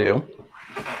you can do,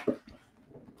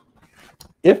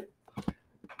 if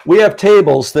we have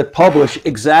tables that publish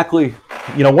exactly,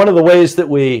 one of the ways that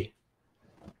we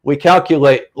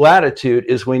calculate latitude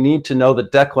is we need to know the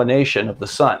declination of the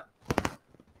sun.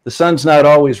 The sun's not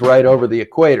always right over the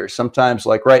equator. Sometimes,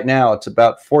 like right now, it's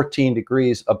about 14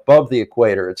 degrees above the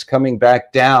equator. It's coming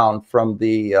back down from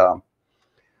the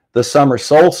summer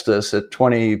solstice at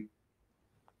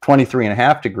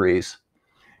 23.5 degrees.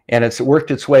 And it's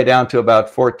worked its way down to about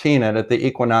 14. And at the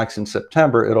equinox in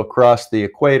September, it'll cross the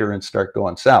equator and start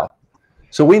going south.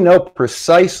 So we know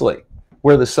precisely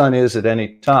where the sun is at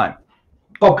any time.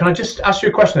 Bob, can I just ask you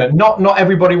a question? Not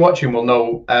everybody watching will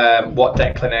know what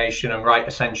declination and right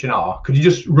ascension are. Could you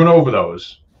just run over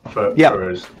those for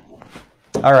us?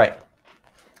 All right.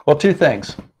 Well, 2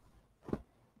 things.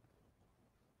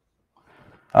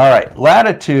 All right.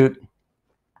 Latitude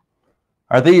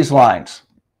are these lines.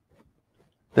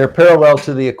 They're parallel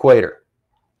to the equator.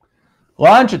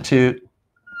 Longitude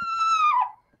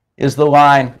is the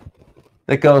line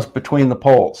that goes between the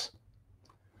poles.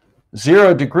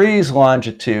 0 degrees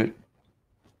longitude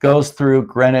goes through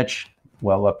Greenwich,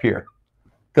 well, up here,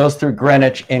 goes through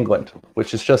Greenwich, England,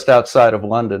 which is just outside of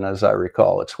London, as I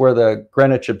recall. It's where the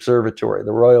Greenwich Observatory,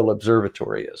 the Royal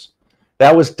Observatory, is.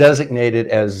 That was designated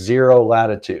as 0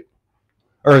 latitude,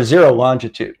 or 0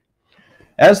 longitude.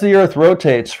 As the Earth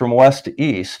rotates from west to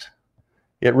east,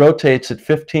 it rotates at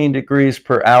 15 degrees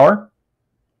per hour.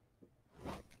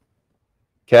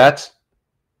 Cats?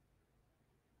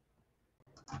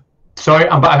 Sorry,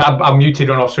 I'm muted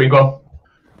on off screen. Go on.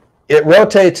 It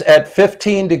rotates at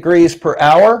 15 degrees per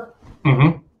hour.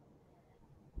 Mm-hmm.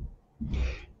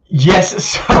 Yes,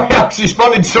 sorry, I was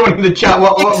responding to someone in the chat.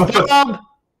 Thanks, Bob.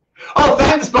 Oh,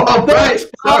 thanks, Bob. Thanks,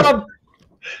 Bob.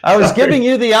 I was giving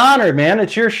you the honor, man.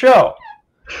 It's your show.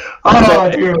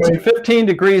 Oh, dear me. 15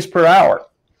 degrees per hour.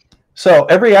 So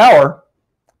every hour,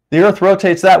 the Earth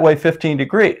rotates that way 15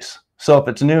 degrees. So if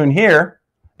it's noon here,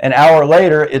 an hour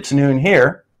later, it's noon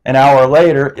here. An hour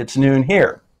later, it's noon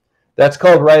here. That's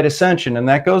called right ascension, and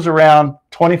that goes around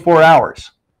 24 hours.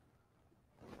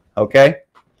 Okay?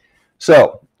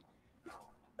 So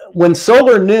when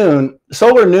solar noon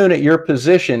at your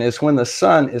position is when the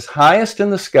sun is highest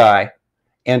in the sky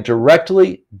and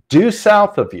directly due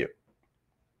south of you.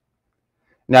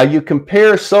 Now you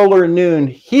compare solar noon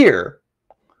here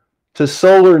to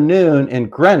solar noon in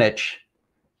Greenwich,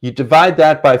 you divide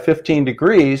that by 15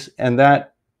 degrees, and that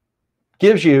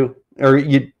gives you, or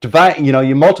you divide,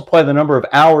 you multiply the number of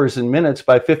hours and minutes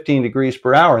by 15 degrees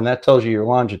per hour, and that tells you your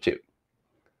longitude.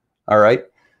 All right.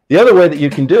 The other way that you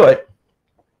can do it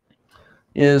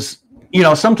is,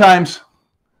 sometimes,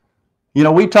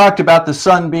 we talked about the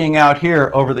sun being out here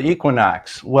over the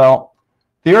equinox. Well,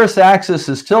 the Earth's axis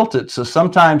is tilted, so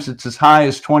sometimes it's as high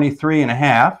as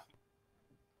 23.5.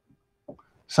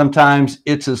 Sometimes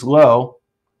it's as low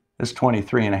as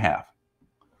 23.5.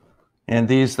 And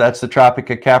that's the Tropic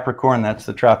of Capricorn, that's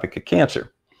the Tropic of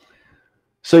Cancer.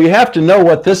 So you have to know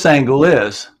what this angle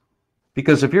is,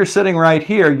 because if you're sitting right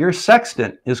here, your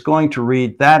sextant is going to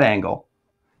read that angle,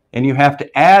 and you have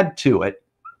to add to it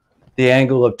the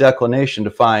angle of declination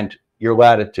to find your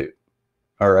latitude.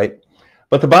 All right.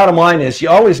 But the bottom line is you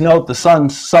always know the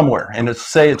sun's somewhere, and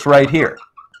say it's right here.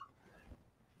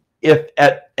 If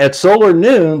at solar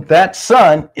noon, that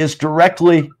sun is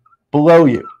directly below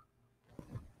you.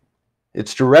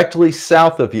 It's directly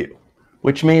south of you,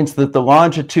 which means that the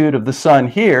longitude of the sun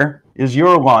here is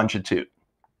your longitude.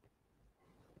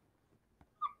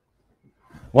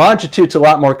 Longitude's a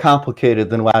lot more complicated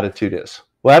than latitude is.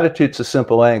 Latitude's a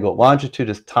simple angle. Longitude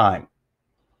is time.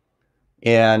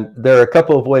 And there are a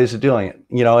couple of ways of doing it.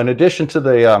 In addition to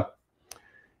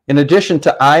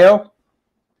Io,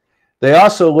 they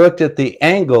also looked at the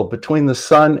angle between the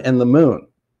sun and the moon.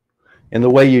 And the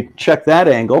way you check that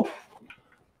angle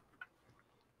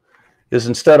is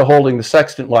instead of holding the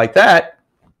sextant like that,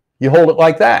 you hold it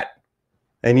like that.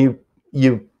 And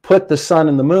you put the sun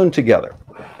and the moon together.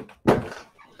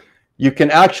 You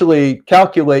can actually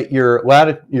calculate your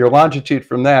longitude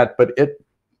from that, but it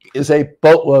is a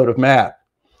boatload of math.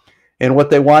 And what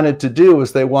they wanted to do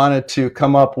is they wanted to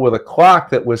come up with a clock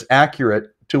that was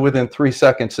accurate to within 3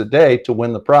 seconds a day to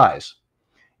win the prize.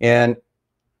 And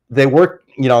they worked,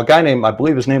 you know, a guy named, I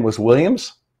believe his name was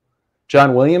Williams,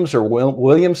 John Williams or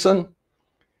Williamson.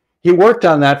 He worked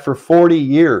on that for 40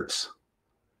 years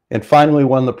and finally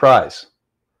won the prize.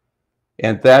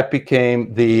 And that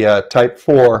became the Type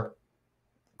 4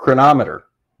 chronometer,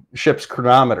 ship's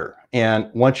chronometer.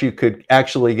 And once you could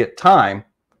actually get time,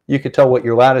 you could tell what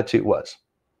your latitude was.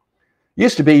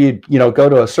 Used to be you'd, you know, go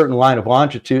to a certain line of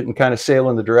longitude and kind of sail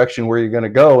in the direction where you're going to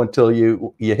go until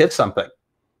you hit something,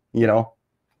 you know.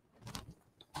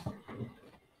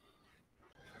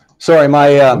 Sorry,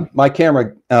 my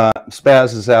camera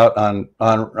spazzes out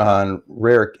on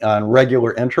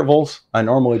regular intervals. I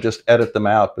normally just edit them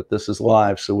out, but this is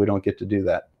live, so we don't get to do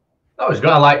that. I was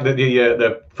going to like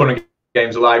the fun and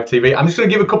games of live TV. I'm just going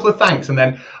to give a couple of thanks, and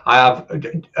then I have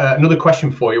another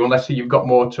question for you, unless you've got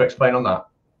more to explain on that.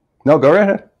 No, go right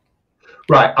ahead.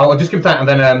 Right, I'll just give thanks, and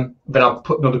then I'll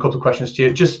put another couple of questions to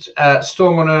you. Just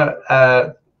Storm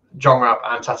Runner, John Rapp,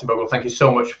 and Tati Bogle, thank you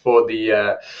so much for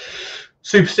the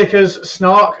super stickers.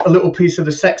 Snark, a little piece of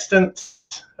the sextant.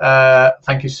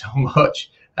 Thank you so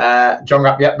much. John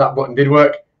Rapp, yeah, that button did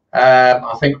work.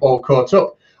 I think all caught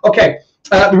up. Okay,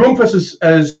 the Rumpus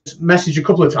has messaged a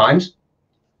couple of times,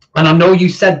 and I know you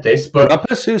said this, but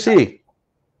Rumpus, who's he?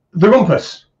 The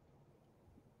Rumpus.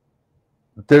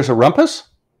 There's a Rumpus?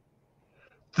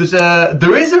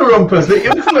 There is a Rumpus, the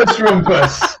infamous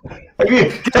Rumpus.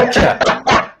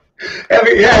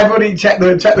 Yeah, everybody check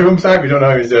the room site. We don't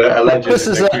know who's a legend.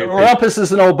 Rumpus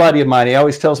is an old buddy of mine. He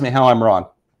always tells me how I'm wrong.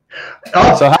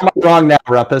 Oh. So how am I wrong now,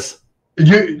 Rumpus?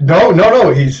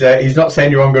 No. He's not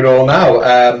saying you're wrong at all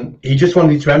now. He just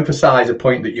wanted to emphasise a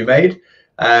point that you made.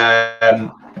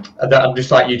 That I'd just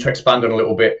like you to expand on a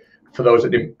little bit for those that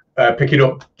didn't pick it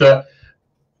up. That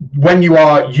when you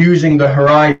are using the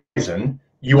horizon,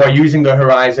 you are using the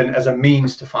horizon as a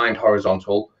means to find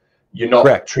horizontal. You're not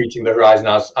Correct. Treating the horizon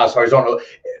as horizontal.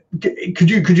 Could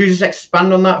you just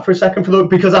expand on that for a second,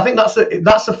 because I think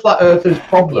that's a flat earther's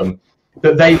problem,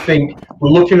 that they think we're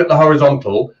looking at the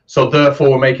horizontal, so therefore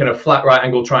we're making a flat right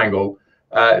angle triangle.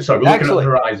 So we're looking at the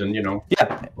horizon, you know.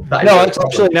 Yeah. No, it's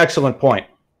actually an excellent point.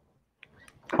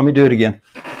 Let me do it again.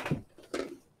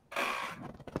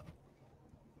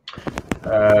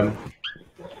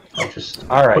 I'll just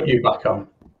put you back on.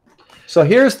 So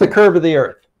here's the curve of the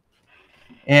Earth.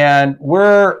 And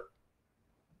we're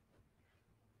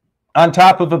on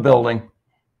top of a building.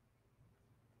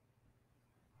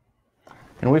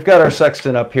 And we've got our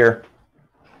sextant up here.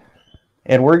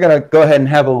 And we're going to go ahead and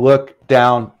have a look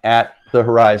down at the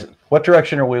horizon. What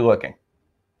direction are we looking?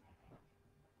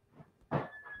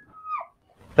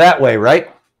 That way,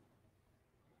 right?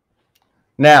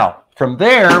 Now, from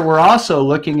there, we're also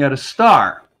looking at a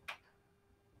star.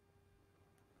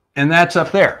 And that's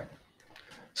up there.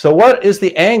 So what is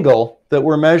the angle that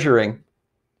we're measuring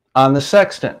on the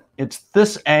sextant? It's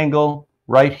this angle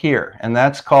right here, and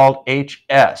that's called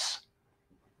HS,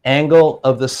 angle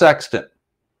of the sextant.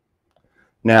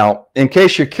 Now, in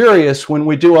case you're curious, when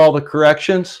we do all the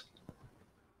corrections,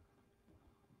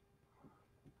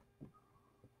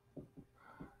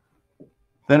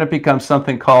 then it becomes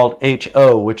something called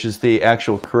HO, which is the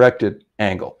actual corrected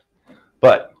angle.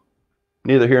 But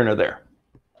neither here nor there.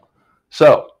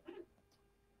 So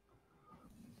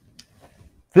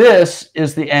this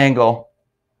is the angle.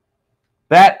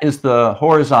 That is the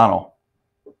horizontal.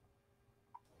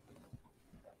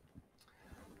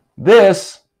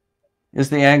 This is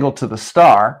the angle to the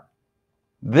star.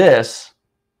 This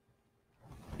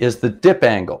is the dip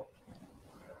angle.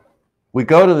 We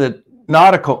go to the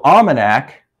nautical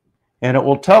almanac, and it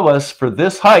will tell us for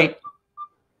this height,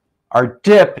 our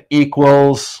dip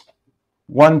equals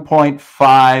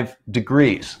 1.5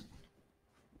 degrees.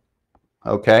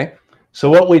 Okay? So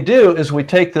what we do is we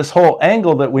take this whole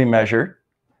angle that we measured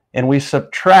and we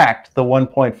subtract the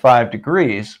 1.5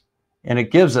 degrees, and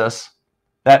it gives us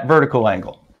that vertical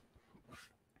angle.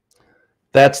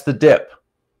 That's the dip.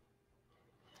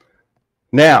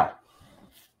 Now,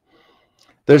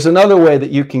 there's another way that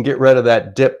you can get rid of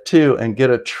that dip too and get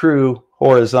a true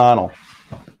horizontal.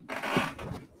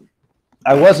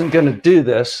 I wasn't going to do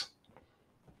this,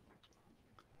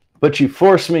 but you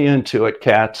forced me into it,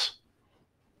 cats.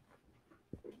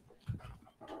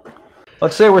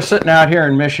 Let's say we're sitting out here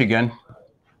in Michigan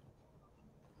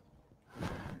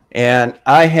And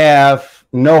I have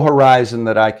no horizon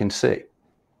that I can see.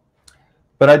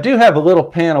 But I do have a little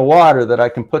pan of water that I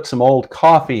can put some old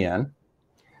coffee in,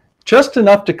 just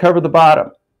enough to cover the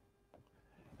bottom.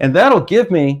 And that'll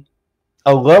give me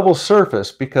a level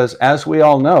surface because, as we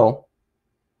all know,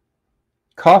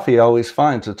 coffee always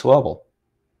finds its level.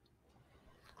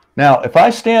 Now, if I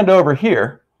stand over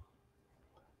here,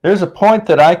 there's a point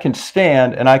that I can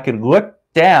stand and I can look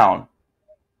down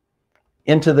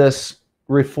into this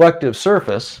reflective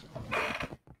surface,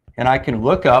 and I can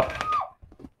look up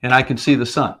and I can see the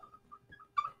sun.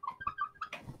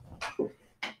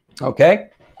 Okay?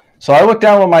 So I look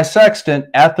down with my sextant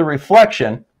at the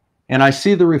reflection, and I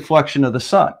see the reflection of the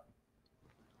sun.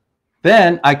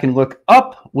 Then I can look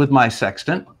up with my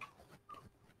sextant,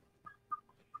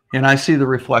 and I see the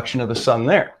reflection of the sun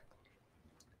there.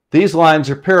 These lines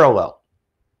are parallel.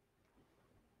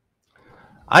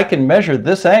 I can measure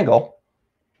this angle,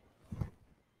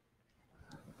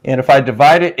 and if I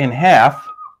divide it in half,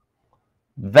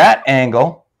 that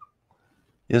angle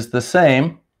is the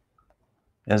same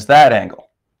as that angle.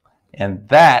 And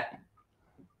that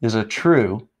is a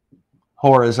true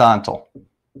horizontal.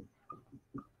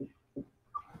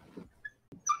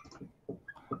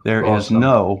 There is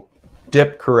no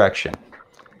dip correction.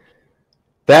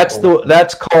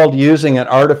 That's called using an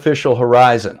artificial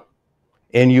horizon.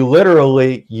 And you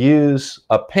literally use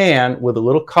a pan with a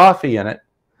little coffee in it,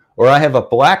 or I have a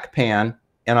black pan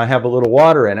and I have a little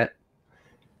water in it.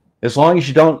 As long as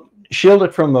you don't shield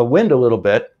it from the wind a little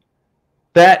bit,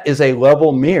 that is a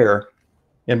level mirror.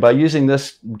 And by using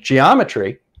this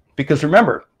geometry, because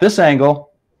remember, this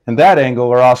angle and that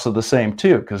angle are also the same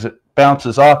too, because it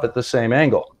bounces off at the same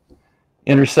angle.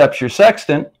 Intercepts your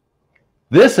sextant.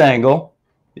 This angle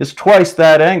is twice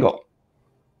that angle.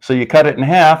 So you cut it in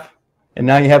half, and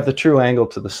now you have the true angle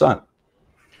to the sun.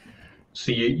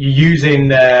 So you're using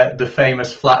the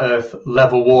famous flat Earth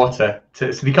level water. So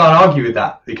you can't argue with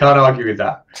that. You can't argue with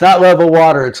that. It's not level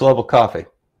water, it's level coffee.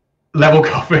 Level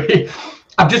coffee.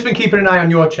 I've just been keeping an eye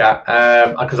on your chat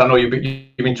because I know you've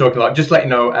been talking a lot. Just let you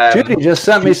know. Judy just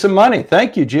sent me some money.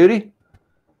 Thank you, Judy.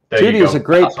 Judy is a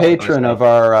great patron of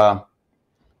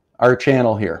our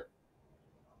channel here.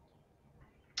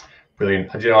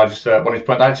 Brilliant. I just wanted to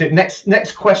point that out.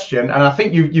 Next question, and I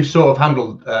think you've sort of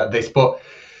handled this, but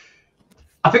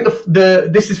I think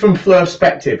this is from Fleur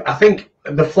Perspective. I think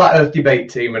the Flat Earth debate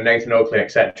team and Nathan Oakley,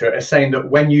 etc., are saying that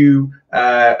when you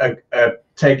are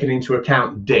taking into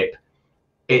account dip,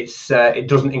 it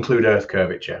doesn't include Earth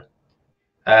curvature.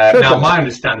 Sure, now, my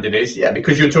understanding is,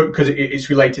 because you're talking because it's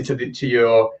related to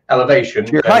your elevation,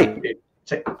 your height.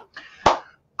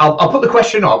 I'll put the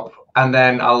question up, and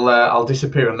then I'll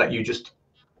disappear and let you just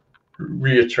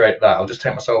reiterate that. I'll just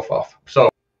take myself off. So,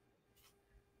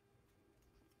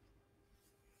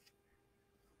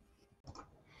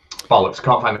 bollocks,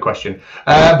 can't find the question,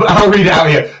 but I'll read it out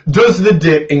here. Does the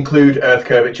dip include Earth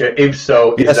curvature? If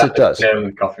so, yes, it does.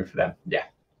 The coffee for them. Yeah.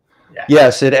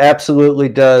 Yes, it absolutely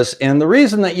does. And the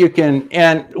reason that you can,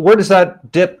 and where does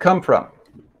that dip come from?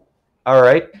 All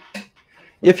right.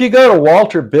 If you go to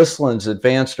Walter Bislin's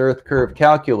Advanced Earth Curve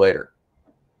Calculator,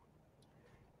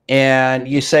 and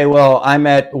you say, well, I'm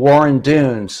at Warren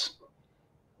Dunes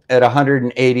at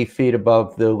 180 feet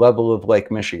above the level of Lake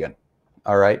Michigan.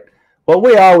 All right. What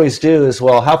we always do is,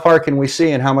 well, how far can we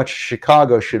see and how much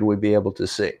Chicago should we be able to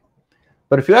see?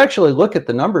 But if you actually look at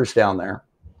the numbers down there,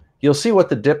 you'll see what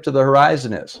the dip to the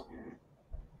horizon is.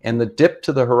 And the dip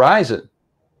to the horizon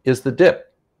is the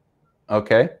dip.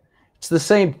 Okay? It's the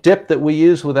same dip that we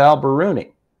use with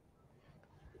Al-Biruni.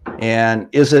 And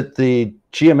is it the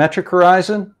geometric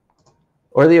horizon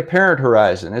or the apparent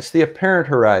horizon? It's the apparent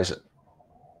horizon.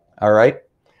 All right?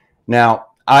 Now,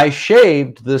 I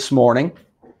shaved this morning,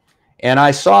 and I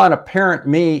saw an apparent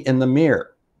me in the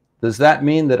mirror. Does that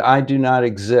mean that I do not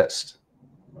exist?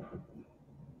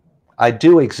 I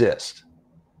do exist.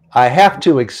 I have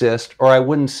to exist, or I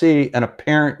wouldn't see an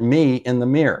apparent me in the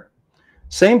mirror.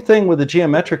 Same thing with the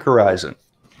geometric horizon.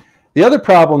 The other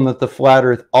problem that the flat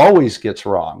Earth always gets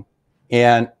wrong,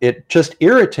 and it just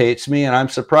irritates me, and I'm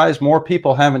surprised more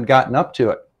people haven't gotten up to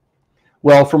it.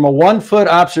 Well, from a 1 foot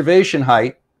observation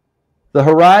height, the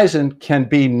horizon can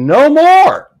be no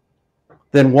more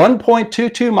than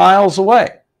 1.22 miles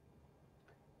away.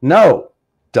 No,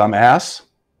 dumbass.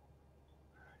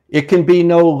 It can be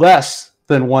no less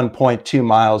than 1.2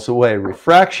 miles away.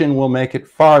 Refraction will make it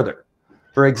farther.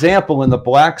 For example, in the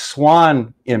black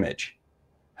swan image,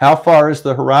 how far is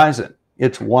the horizon?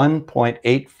 It's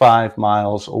 1.85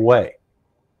 miles away.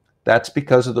 That's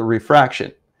because of the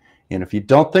refraction. And if you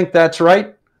don't think that's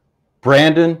right,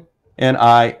 Brandon and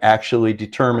I actually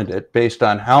determined it based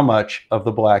on how much of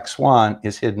the black swan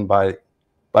is hidden by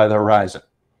the horizon.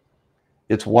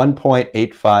 It's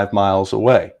 1.85 miles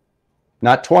away.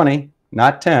 Not 20,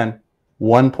 not 10,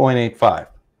 1.85,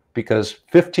 because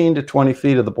 15 to 20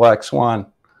 feet of the black swan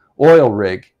oil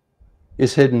rig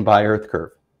is hidden by Earth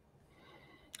curve.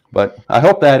 But I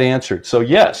hope that answered. So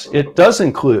yes, it does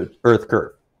include Earth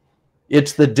curve.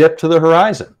 It's the dip to the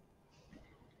horizon.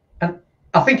 And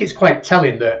I think it's quite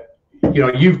telling that, you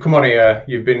know, you've come on here,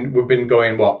 we've been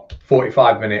going, what,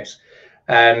 45 minutes,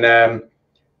 and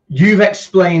you've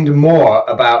explained more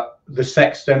about the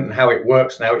sextant and how it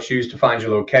works and how it's used to find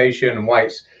your location and why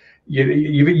it's,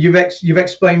 you've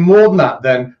explained more than that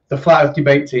than the Flat Earth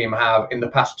debate team have in the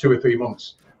past 2 or 3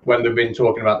 months when they've been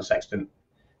talking about the sextant.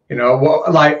 You know,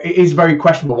 what, like, it is very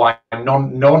questionable why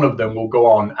none of them will go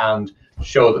on and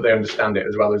show that they understand it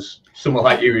as well as someone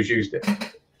like you who's used it.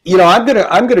 You know, I'm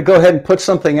gonna go ahead and put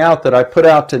something out that I put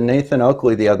out to Nathan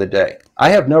Oakley the other day. I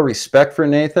have no respect for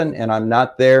Nathan, and I'm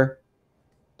not there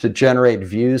to generate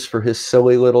views for his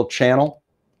silly little channel.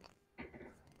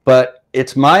 But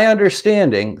it's my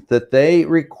understanding that they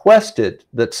requested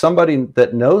that somebody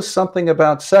that knows something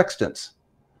about sextants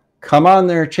come on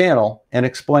their channel and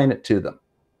explain it to them.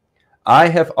 I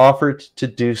have offered to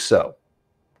do so.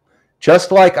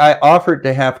 Just like I offered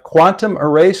to have Quantum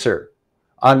Eraser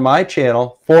on my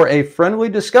channel for a friendly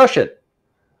discussion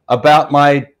about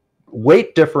my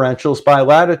weight differentials by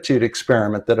latitude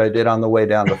experiment that I did on the way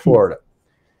down to Florida.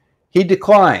 He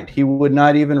declined. He would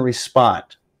not even respond.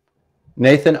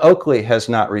 Nathan Oakley has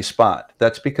not responded.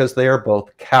 That's because they are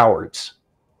both cowards,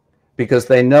 because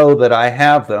they know that I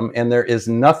have them and there is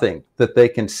nothing that they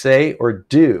can say or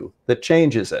do that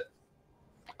changes it.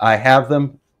 I have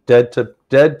them dead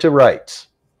to rights.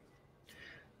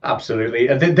 Absolutely.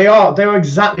 They are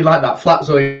exactly like that.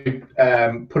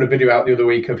 Flatzoid put a video out the other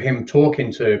week of him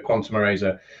talking to Quantum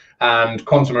Eraser, and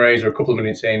Quantum Eraser, a couple of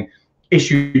minutes in,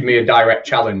 issued me a direct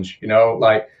challenge, you know,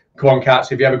 like, come on,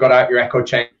 cats, if you ever got out your echo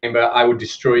chamber, I would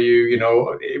destroy you. You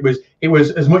know, it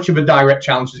was as much of a direct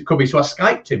challenge as it could be. So I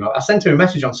Skyped him. I sent him a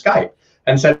message on Skype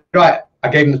and said, right, I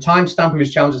gave him the timestamp of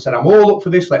his challenge and said, I'm all up for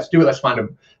this. Let's do it. Let's find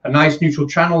a nice neutral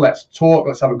channel. Let's talk.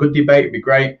 Let's have a good debate. It'd be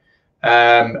great.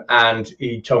 And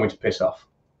he told me to piss off.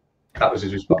 That was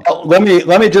his response. Well, let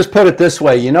me just put it this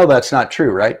way. You know that's not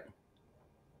true, right?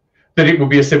 That it would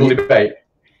be a civil debate.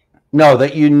 No,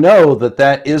 that you know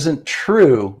that isn't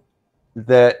true,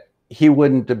 that he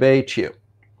wouldn't debate you.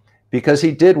 Because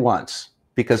he did once.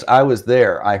 Because I was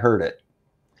there. I heard it.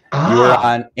 You were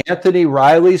on Anthony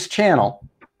Riley's channel.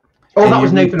 Oh, that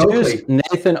was Nathan Oakley.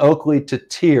 Nathan Oakley to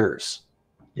tears.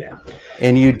 Yeah.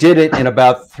 And you did it in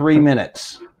about 3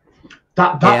 minutes.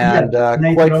 Quite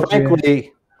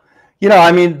frankly, you know,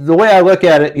 I mean, the way I look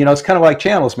at it, you know, it's kind of like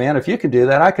channels, man. If you can do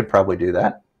that, I could probably do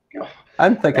that.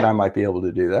 I'm thinking I might be able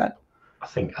to do that. I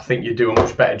think you do a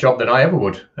much better job than I ever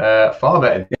would. Far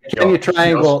better. Can you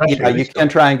triangle? Yeah, you can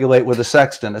triangulate with a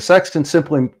sextant. A sextant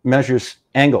simply measures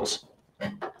angles.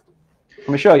 Let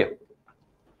me show you.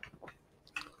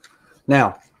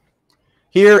 Now,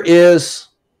 here is.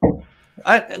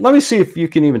 Let me see if you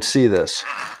can even see this.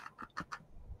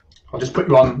 I'll just put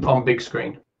you on big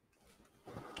screen.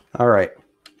 All right.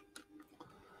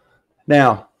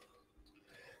 Now,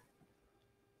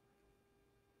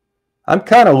 I'm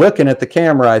kind of looking at the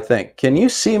camera, I think. Can you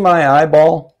see my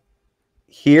eyeball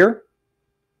here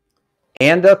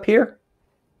and up here?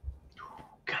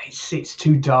 Guys, it's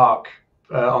too dark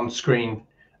on screen.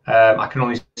 I can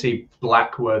only see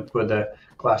black where the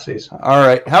glass is. All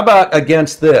right. How about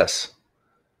against this?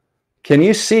 Can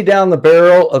you see down the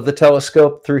barrel of the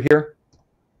telescope through here?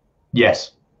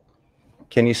 Yes.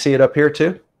 Can you see it up here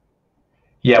too?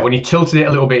 Yeah, when you tilted it a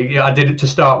little bit, yeah, I did it to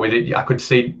start with. I could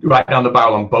see right down the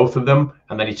barrel on both of them,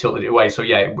 and then he tilted it away. So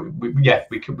yeah,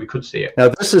 we could see it. Now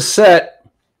this is set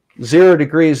 0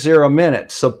 degrees 0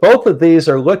 minutes. So both of these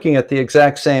are looking at the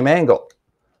exact same angle.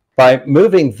 By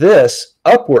moving this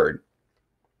upward,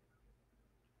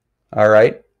 all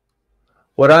right,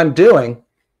 what I'm doing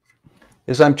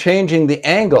is I'm changing the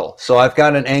angle. So I've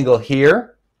got an angle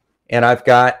here, and I've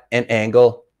got an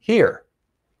angle here.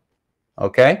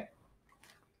 Okay?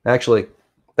 Actually,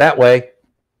 that way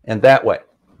and that way.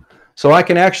 So I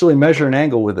can actually measure an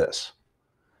angle with this.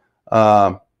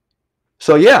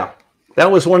 So yeah, that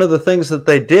was one of the things that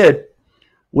they did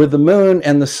with the moon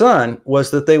and the sun, was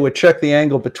that they would check the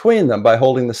angle between them by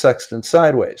holding the sextant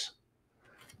sideways.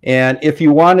 And if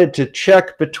you wanted to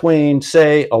check between,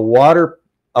 say, a water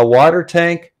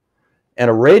tank and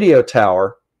a radio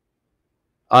tower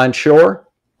on shore,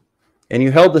 and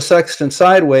you held the sextant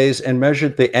sideways and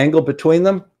measured the angle between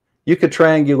them, you could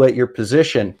triangulate your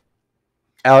position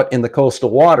out in the coastal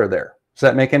water there. Does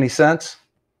that make any sense?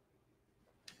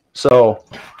 So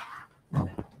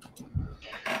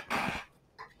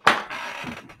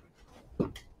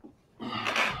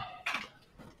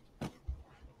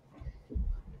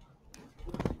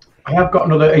I have got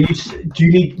another. Do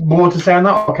you need more to say on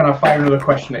that, or can I fire another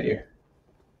question at you?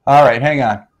 All right, hang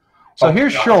on. So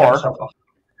here's shore,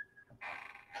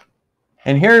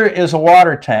 and here is a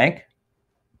water tank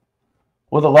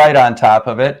with a light on top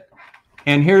of it,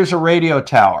 and here's a radio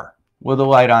tower with a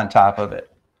light on top of it.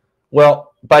 Well,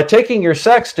 by taking your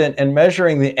sextant and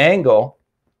measuring the angle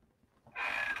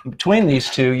between these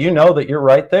two, you know that you're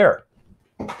right there.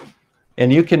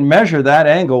 And you can measure that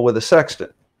angle with a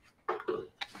sextant.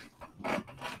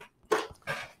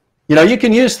 You know, you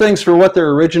can use things for what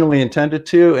they're originally intended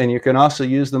to, and you can also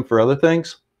use them for other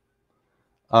things.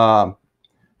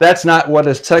 That's not what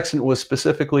a sextant was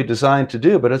specifically designed to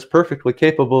do, but it's perfectly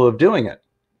capable of doing it.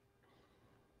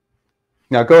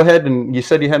 Now, go ahead, and you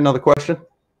said you had another question?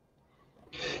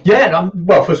 Yeah,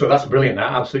 well, first of all, that's brilliant.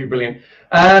 That absolutely brilliant.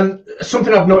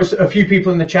 Something I've noticed a few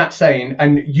people in the chat saying,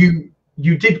 and you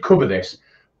did cover this,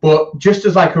 but just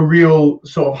as like a real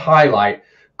sort of highlight,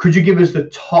 could you give us the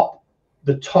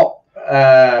top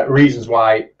reasons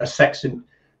why a sextant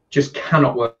just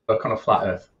cannot work on a flat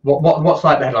Earth? What's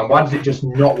like the headline? Why does it just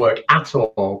not work at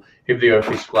all if the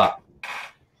Earth is flat?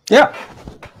 Yeah,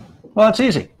 well, it's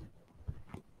easy.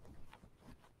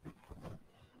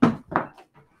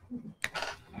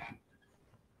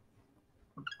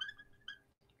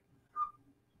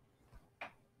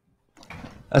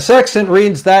 A sextant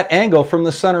reads that angle from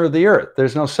the center of the Earth.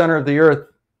 There's no center of the Earth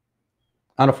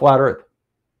on a flat Earth.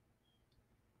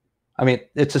 I mean,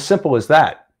 it's as simple as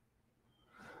that.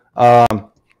 The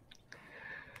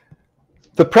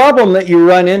problem that you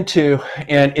run into,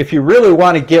 and if you really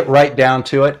want to get right down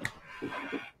to it,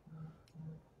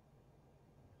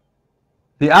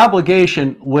 the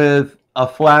obligation with a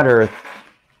flat Earth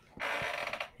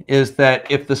is that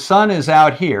if the sun is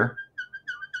out here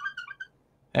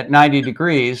at 90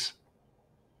 degrees,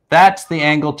 that's the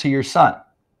angle to your sun.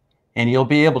 And you'll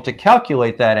be able to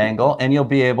calculate that angle, and you'll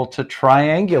be able to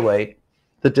triangulate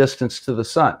the distance to the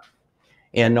sun.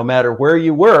 And no matter where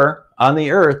you were on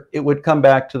the Earth, it would come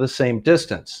back to the same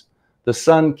distance. The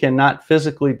sun cannot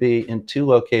physically be in two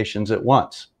locations at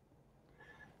once.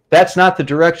 That's not the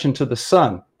direction to the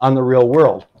sun on the real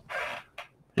world.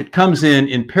 It comes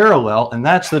in parallel, and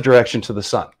that's the direction to the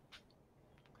sun.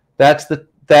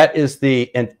 That is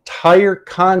the entire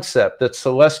concept that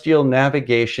celestial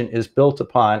navigation is built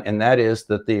upon, and that is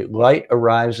that the light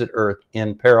arrives at Earth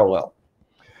in parallel.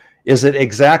 Is it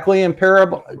exactly in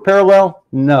parallel?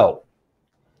 No.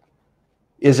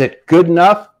 Is it good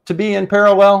enough to be in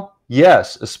parallel?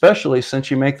 Yes, especially since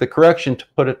you make the correction to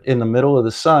put it in the middle of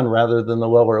the sun rather than the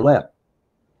lower limb.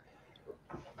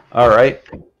 All right.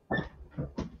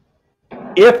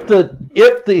 If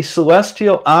the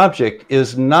celestial object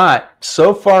is not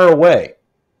so far away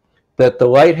that the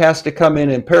light has to come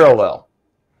in parallel,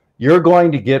 you're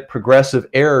going to get progressive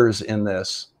errors in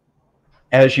this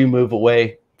as you move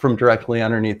away from directly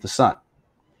underneath the sun.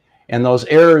 And those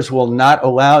errors will not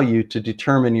allow you to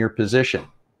determine your position.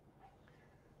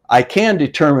 I can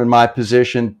determine my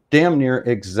position damn near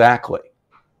exactly.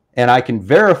 And I can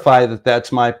verify that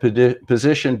that's my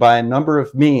position by a number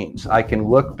of means. I can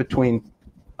look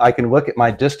at my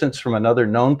distance from another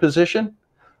known position.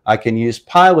 I can use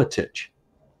pilotage.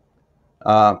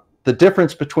 The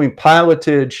difference between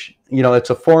pilotage, you know, it's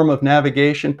a form of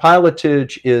navigation.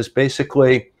 Pilotage is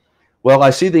basically, well,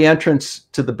 I see the entrance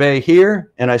to the bay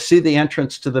here, and I see the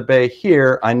entrance to the bay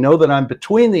here. I know that I'm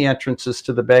between the entrances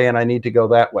to the bay, and I need to go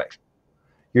that way.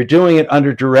 You're doing it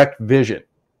under direct vision.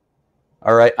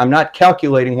 All right, I'm not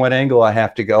calculating what angle I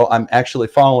have to go. I'm actually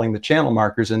following the channel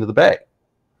markers into the bay.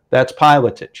 That's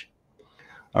pilotage.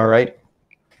 All right.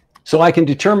 So I can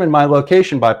determine my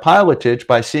location by pilotage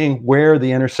by seeing where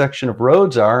the intersection of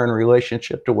roads are in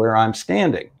relationship to where I'm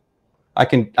standing. I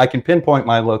can pinpoint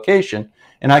my location,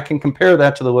 and I can compare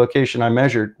that to the location I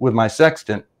measured with my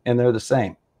sextant, and they're the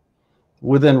same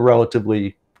within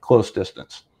relatively close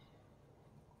distance.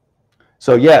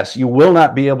 So yes, you will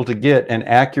not be able to get an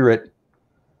accurate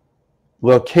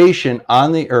location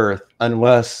on the Earth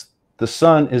unless the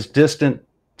sun is distant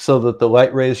so that the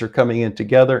light rays are coming in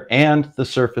together and the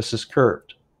surface is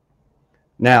curved.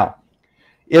 Now,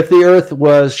 if the Earth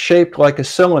was shaped like a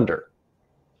cylinder,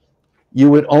 you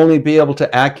would only be able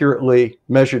to accurately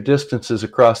measure distances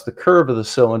across the curve of the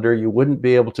cylinder. You wouldn't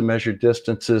be able to measure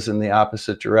distances in the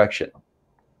opposite direction.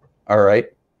 All right.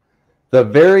 The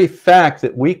very fact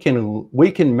that we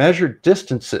can measure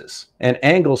distances and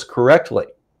angles correctly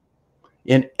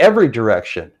in every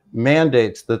direction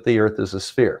mandates that the Earth is a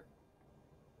sphere.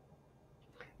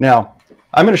 Now,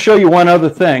 I'm going to show you one other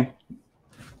thing,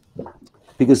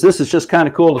 because this is just kind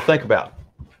of cool to think about.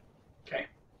 Okay.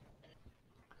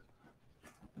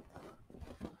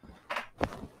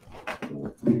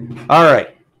 All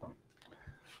right.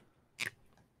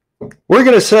 We're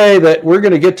going to say that we're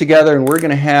going to get together and we're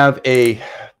going to have a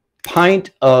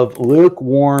pint of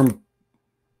lukewarm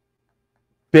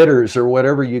bitters or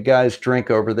whatever you guys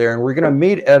drink over there, and we're going to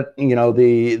meet at, you know,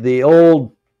 the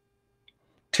old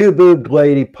two-boobed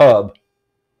lady pub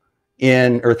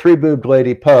or three-boobed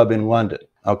lady pub in London.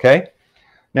 Okay.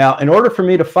 Now, in order for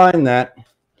me to find that,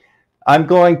 I'm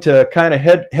going to kind of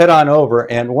head on over,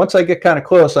 and once I get kind of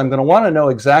close, I'm going to want to know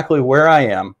exactly where I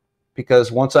am,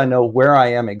 because once I know where I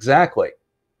am exactly,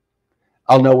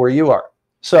 I'll know where you are.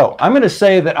 So I'm going to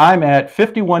say that I'm at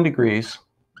 51 degrees,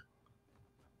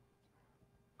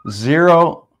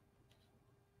 51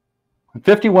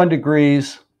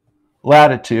 degrees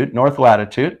latitude, north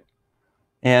latitude,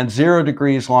 and 0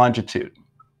 degrees longitude.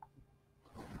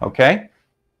 Okay?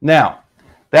 Now,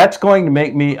 that's going to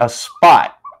make me a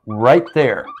spot right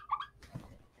there.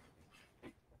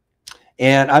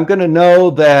 And I'm going to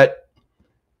know that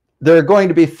there are going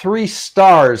to be 3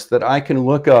 stars that I can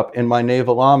look up in my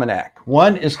naval almanac.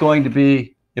 One is going to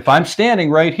be, if I'm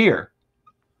standing right here,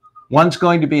 one's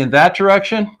going to be in that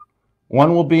direction,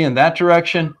 one will be in that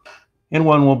direction, and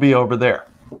one will be over there.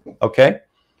 Okay?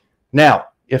 Now,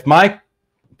 if my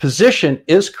position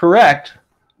is correct,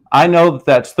 I know that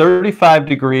that's 35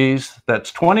 degrees,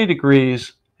 that's 20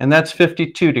 degrees, and that's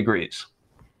 52 degrees.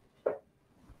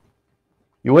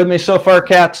 You with me so far,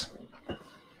 cats?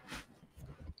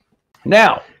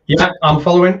 Now, yeah, I'm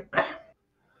following.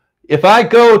 If I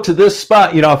go to this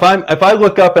spot, you know, if I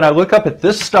look up and I look up at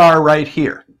this star right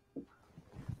here,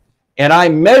 and I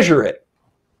measure it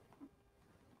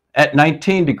at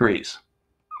 19 degrees,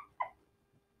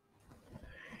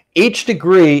 each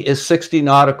degree is 60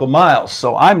 nautical miles.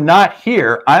 So I'm not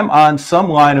here. I'm on some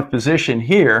line of position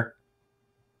here,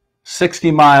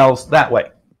 60 miles that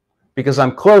way, because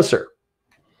I'm closer.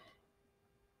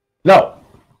 No,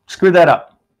 screw that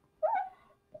up.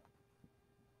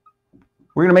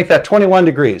 We're going to make that 21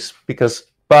 degrees because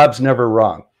Bob's never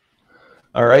wrong.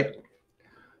 All right.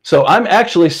 So I'm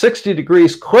actually 60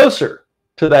 degrees closer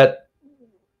to that,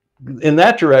 in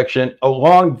that direction,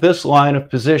 along this line of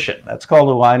position. That's called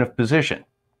a line of position.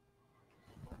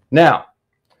 Now,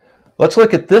 let's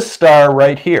look at this star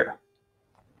right here.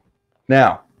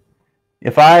 Now,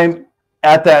 if I'm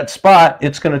at that spot,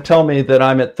 it's going to tell me that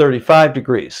I'm at 35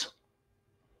 degrees.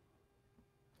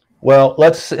 Well,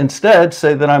 let's instead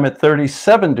say that I'm at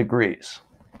 37 degrees.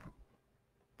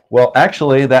 Well,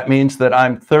 actually, that means that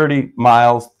I'm 30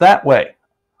 miles that way,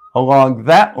 along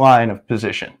that line of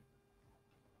position.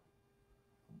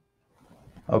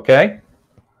 Okay?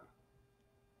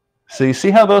 So you see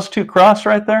how those two cross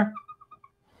right there?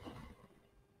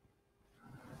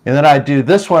 And then I do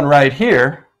this one right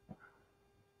here,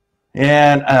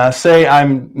 and say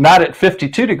I'm not at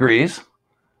 52 degrees,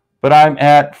 but I'm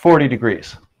at 40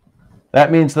 degrees. That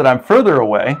means that I'm further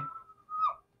away,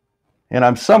 and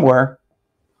I'm somewhere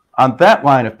on that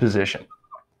line of position.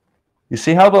 You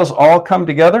see how those all come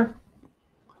together?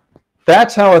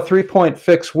 That's how a three-point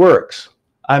fix works.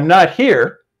 I'm not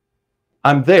here,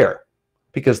 I'm there,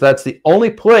 because that's the only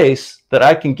place that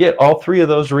I can get all 3 of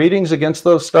those readings against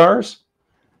those stars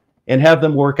and have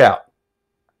them work out.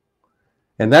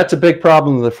 And that's a big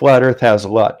problem that Flat Earth has a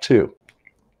lot too.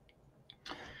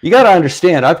 You got to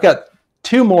understand, I've got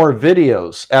 2 more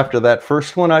videos after that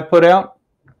first one I put out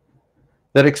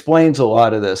that explains a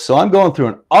lot of this. So I'm going through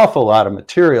an awful lot of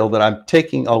material that I'm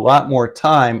taking a lot more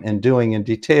time and doing in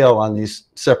detail on these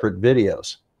separate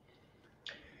videos.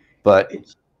 But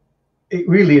it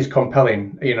really is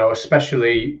compelling, you know,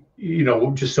 especially, you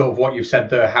know, just sort of what you've said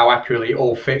there, how accurately it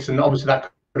all fits. And obviously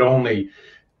that could only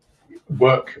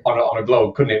work on a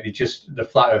globe, couldn't it? It just, the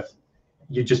flat Earth,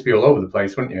 you'd just be all over the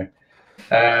place, wouldn't you?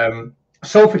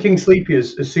 Soul for King Sleepy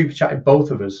has super chatted both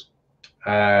of us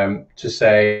to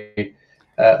say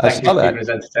thank you for keeping us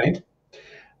entertained.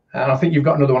 And I think you've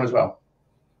got another one as well.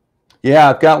 Yeah,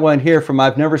 I've got one here from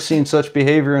I've never seen such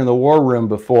behavior in the war room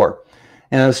before.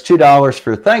 And it's $2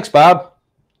 for thanks, Bob.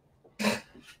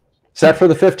 Is that for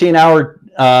the 15-hour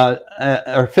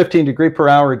or 15 degree per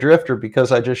hour drift, or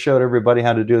because I just showed everybody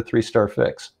how to do a 3-star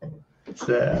fix?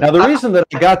 Now, the reason that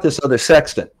I got this other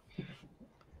sextant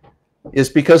is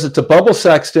because it's a bubble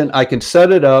sextant. I can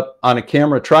set it up on a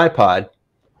camera tripod,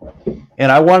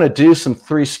 and I want to do some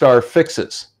 3-star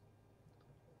fixes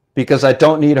because I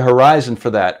don't need a horizon for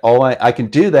that. I can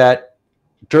do that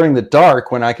during the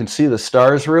dark when I can see the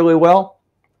stars really well,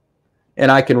 and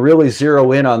I can really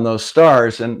zero in on those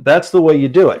stars, and that's the way you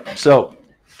do it. So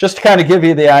just to kind of give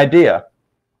you the idea,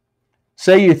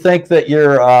 say you think that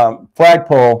your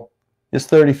flagpole is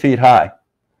 30 feet high,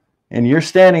 and you're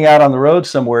standing out on the road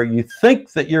somewhere, you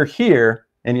think that you're here,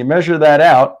 and you measure that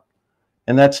out,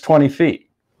 and that's 20 feet.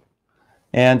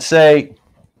 And say,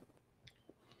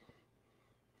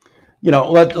 you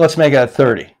know, let's make it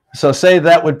 30. So say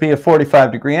that would be a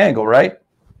 45-degree angle, right?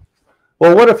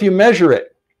 Well, what if you measure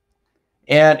it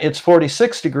and it's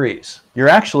 46 degrees? You're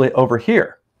actually over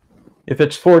here. If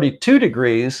it's 42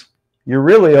 degrees, you're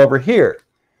really over here.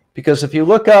 Because if you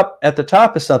look up at the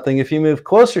top of something, if you move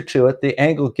closer to it, the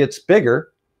angle gets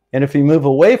bigger. And if you move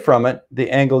away from it, the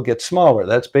angle gets smaller.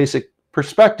 That's basic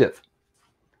perspective.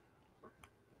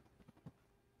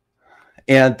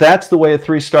 And that's the way a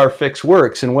 3-star fix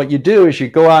works. And what you do is you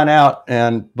go on out,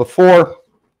 and before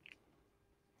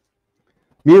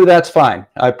you, that's fine.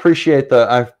 I appreciate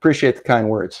the kind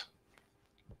words.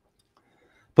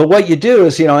 But what you do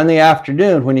is, you know, in the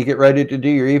afternoon when you get ready to do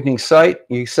your evening sight,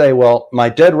 you say, well, my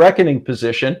dead reckoning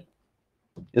position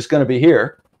is going to be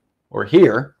here or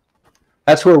here.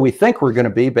 That's where we think we're going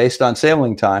to be based on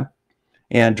sailing time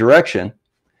and direction.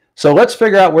 So let's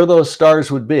figure out where those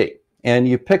stars would be. And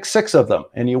you pick 6 of them,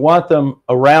 and you want them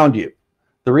around you.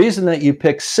 The reason that you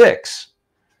pick 6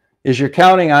 is you're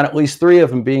counting on at least 3 of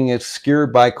them being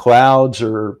obscured by clouds,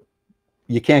 or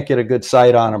you can't get a good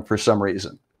sight on them for some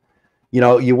reason. You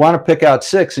know, you want to pick out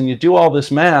 6, and you do all this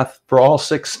math for all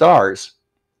 6 stars.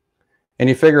 And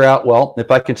you figure out, well, if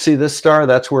I can see this star,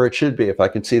 that's where it should be. If I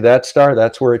can see that star,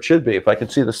 that's where it should be. If I can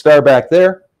see the star back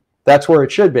there, that's where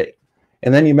it should be.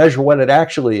 And then you measure what it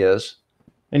actually is,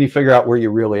 and you figure out where you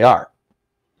really are.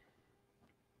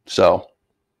 So,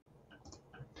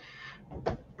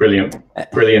 brilliant.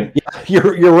 Yeah,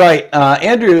 you're right.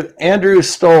 Andrew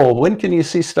Stoll. When can you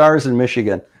see stars in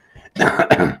Michigan?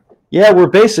 Yeah, we're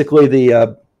basically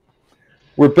the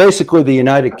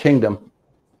United Kingdom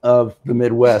of the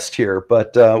Midwest here,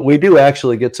 but we do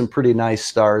actually get some pretty nice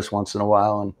stars once in a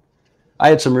while. And I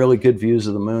had some really good views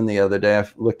of the moon the other day. I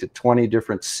looked at 20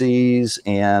 different seas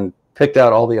and picked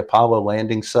out all the Apollo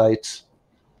landing sites.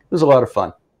 It was a lot of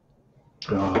fun.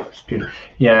 Oh, it's beautiful.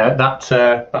 Yeah, that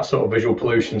sort of visual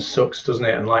pollution sucks, doesn't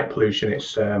it? And light pollution,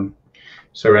 it's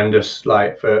horrendous.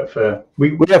 Like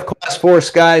we have class 4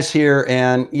 skies here,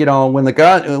 and you know, when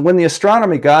the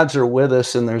astronomy gods are with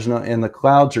us and the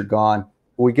clouds are gone,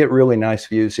 we get really nice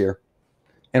views here.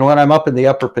 And when I'm up in the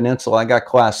Upper Peninsula, I got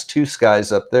class 2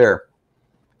 skies up there.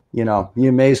 You know, you're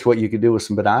amazed what you could do with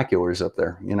some binoculars up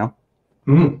there. You know.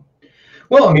 Mm.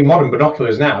 Well, I mean, modern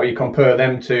binoculars now, you compare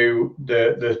them to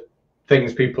the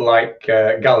things people like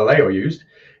Galileo used,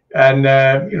 and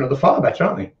you know, they're far better,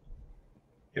 aren't they?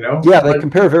 You know, yeah, they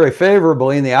compare very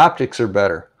favorably, and the optics are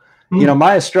better. You know,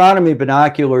 my astronomy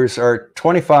binoculars are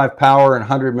 25 power and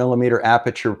 100 millimeter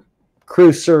aperture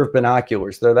crew serve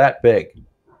binoculars. They're that big.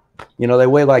 You know, they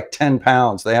weigh like 10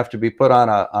 pounds. They have to be put on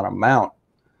a mount.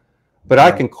 But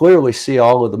I can clearly see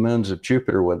all of the moons of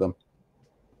Jupiter with them.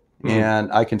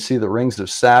 And I can see the rings of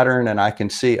Saturn, and I can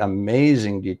see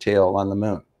amazing detail on the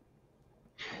moon.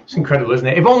 It's incredible, isn't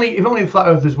it? If only the flat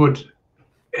earthers would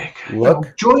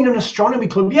look, join an astronomy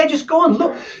club. Yeah, just go and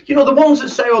look. You know, the ones that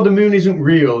say, "Oh, the moon isn't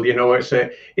real," you know,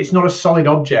 it's not a solid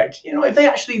object. You know, if they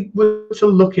actually were to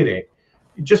look at it,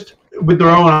 just with their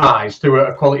own eyes through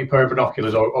a quality pair of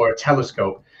binoculars or a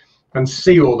telescope, and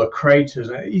see all the craters,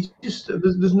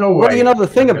 there's no way. Well, you know, the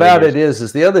thing about it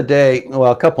is the other day,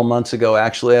 well, a couple months ago,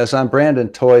 actually, I was on Brandon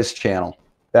Toy's channel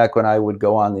back when I would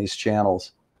go on these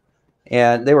channels,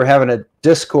 and they were having a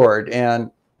Discord,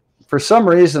 and for some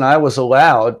reason I was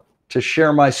allowed to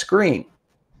share my screen.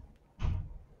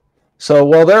 So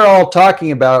while they're all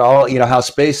talking about how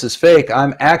space is fake,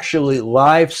 I'm actually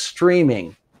live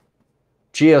streaming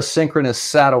geosynchronous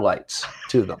satellites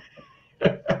to them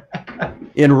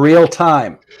in real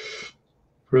time.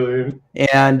 Brilliant.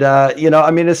 And you know,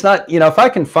 I mean, it's not, you know, if I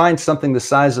can find something the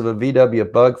size of a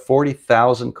VW bug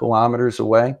 40,000 kilometers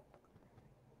away,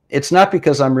 it's not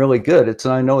because I'm really good. It's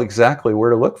I know exactly where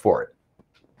to look for it,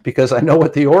 because I know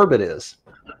what the orbit is,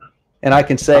 and I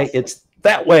can say it's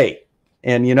that way.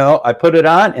 And you know, I put it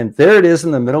on, and there it is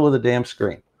in the middle of the damn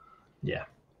screen. Yeah,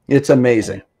 it's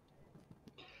amazing.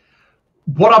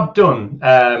 What I've done,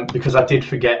 because I did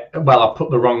forget, well, I put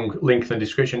the wrong link in the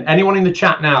description. Anyone in the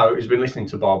chat now who's been listening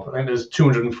to Bob, I think there's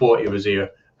 240 of us here.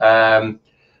 I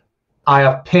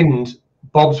have pinned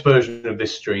Bob's version of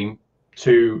this stream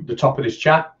to the top of this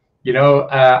chat. You know,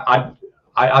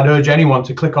 I'd urge anyone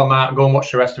to click on that and go and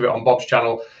watch the rest of it on Bob's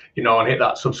channel. you know, and hit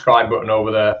that subscribe button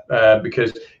over there,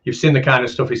 because you've seen the kind of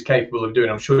stuff he's capable of doing.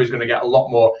 I'm sure he's going to get a lot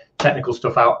more technical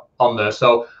stuff out on there.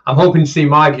 So I'm hoping to see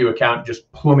my view account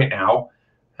just plummet now.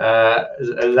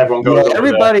 As everyone goes over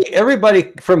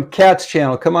everybody from Kat's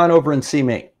channel, come on over and see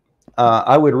me.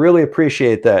 I would really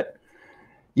appreciate that.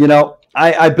 You know,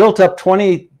 I built up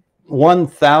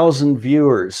 21,000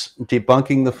 viewers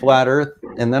debunking the flat earth,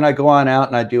 and then I go on out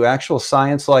and I do actual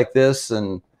science like this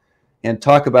and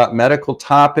talk about medical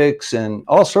topics and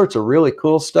all sorts of really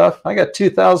cool stuff. I got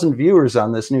 2,000 viewers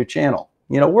on this new channel.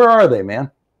 You know, where are they,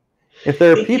 man? If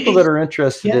there are people that are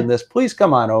interested in this, please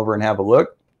come on over and have a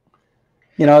look.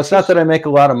 You know, it's not that I make a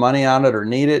lot of money on it or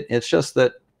need it. It's just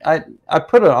that I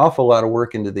put an awful lot of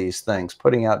work into these things,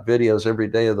 putting out videos every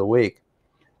day of the week.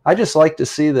 I just like to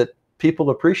see that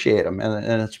people appreciate them,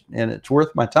 and it's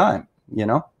worth my time, you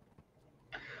know?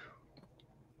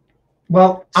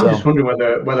 Well, I'm just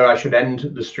wondering whether I should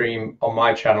end the stream on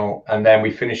my channel and then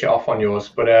we finish it off on yours.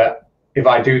 But if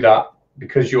I do that,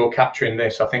 because you're capturing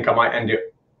this, I think I might end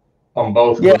it on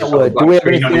both. Yeah, do we have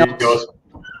anything else?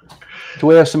 Do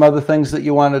we have some other things that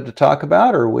you wanted to talk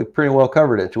about, or we pretty well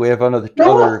covered it? Do we have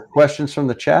other questions from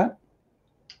the chat?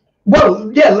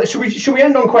 Well, yeah. Should we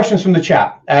end on questions from the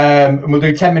chat? And we'll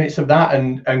do 10 minutes of that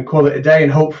and call it a day.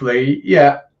 And hopefully,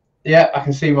 yeah, I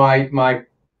can see my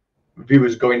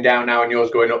viewers going down now and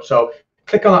yours going up. So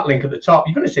click on that link at the top.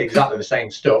 You're going to see exactly the same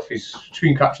stuff. He's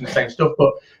screen capturing the same stuff,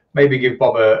 but maybe give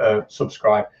Bob a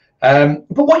subscribe. But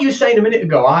what you were saying a minute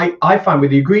ago, I find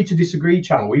with the Agree to Disagree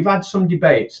channel, we've had some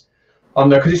debates on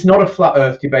there, because it's not a flat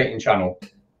earth debating channel.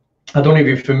 I don't know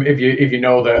if you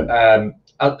know that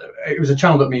it was a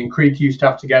channel that me and Creek used to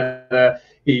have together.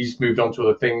 He's moved on to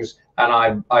other things,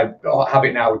 and I have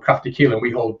it now with Crafty Keel, and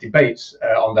we hold debates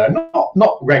on there,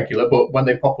 not regular, but when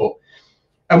they pop up.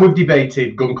 And we've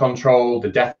debated gun control, the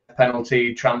death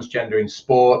penalty, transgender in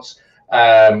sports. We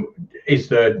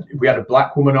had a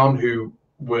black woman on who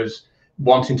was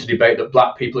wanting to debate that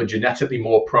black people are genetically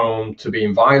more prone to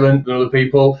being violent than other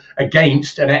people,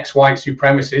 against an ex-white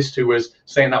supremacist who was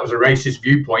saying that was a racist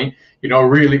viewpoint. You know,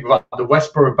 really, we've had the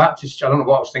Westboro Baptist, I don't know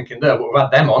what I was thinking there, but we've had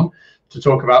them on to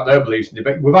talk about their beliefs and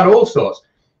debate. We've had all sorts.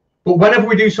 But whenever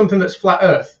we do something that's flat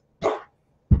earth,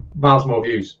 miles more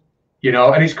views, you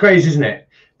know, and it's crazy, isn't it?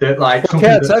 That like,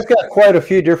 Cats, I've got quite a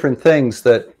few different things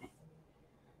that,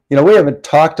 you know, we haven't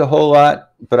talked a whole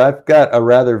lot, but I've got a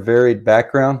rather varied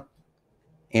background.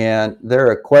 And there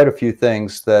are quite a few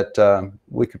things that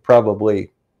we could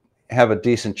probably have a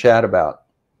decent chat about.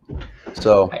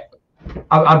 So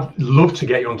I'd love to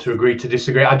get you on to Agree to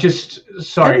Disagree.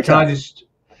 Sorry, can I just,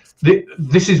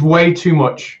 this is way too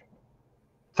much.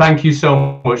 Thank you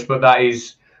so much, but that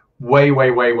is way,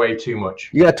 way, way, way too much.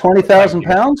 You got 20,000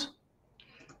 pounds?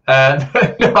 No,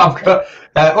 I've got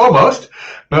almost.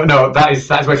 No, that is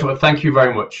way too much. Thank you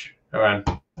very much, Aaron.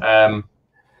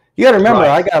 You got to remember,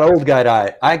 right.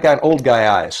 I got old guy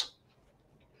eyes.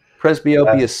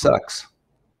 Presbyopia sucks.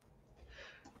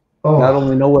 Oh. Not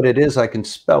only know what it is, I can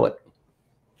spell it.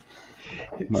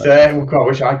 God, I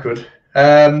wish I could.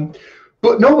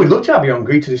 But no, we'd love to have you on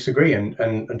Agree to Disagree and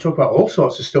talk about all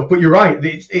sorts of stuff. But you're right.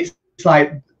 It's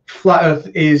like flat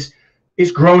Earth it's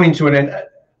grown into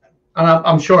and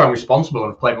I'm sure I'm responsible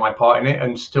and have played my part in it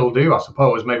and still do, I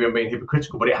suppose. Maybe I'm being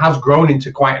hypocritical, but it has grown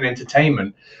into quite an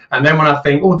entertainment. And then when I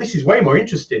think, oh, this is way more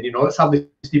interesting, you know, let's have this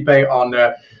debate on,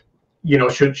 you know,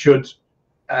 should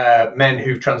men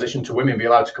who've transitioned to women be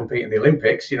allowed to compete in the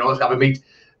Olympics? You know, let's have a meet.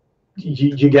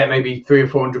 You get maybe 300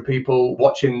 or 400 people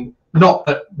watching, not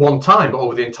at one time, but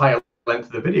over the entire length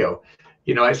of the video.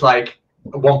 You know, it's like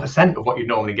 1% of what you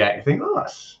normally get. You think, oh,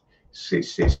 it's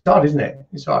hard, isn't it?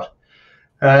 It's hard.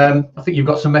 I think you've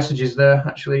got some messages there,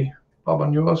 actually, Bob,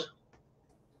 on yours.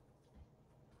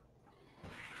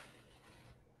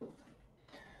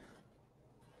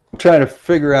 I'm trying to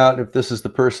figure out if this is the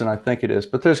person I think it is,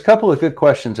 but there's a couple of good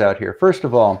questions out here. First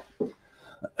of all,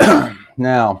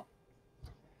 now,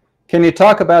 can you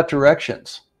talk about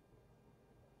directions?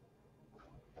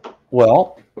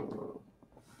 Well,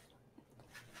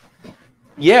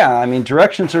 yeah, I mean,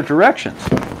 directions are directions.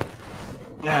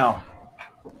 Now,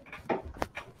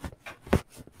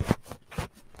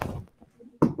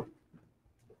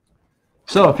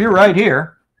 so if you're right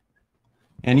here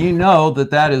and you know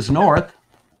that that is north,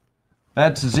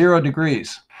 that's 0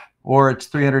 degrees, or it's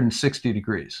 360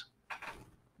 degrees.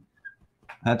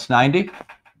 That's 90.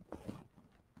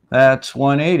 That's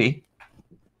 180.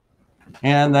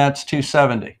 And that's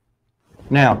 270.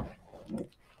 Now,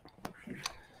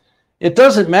 it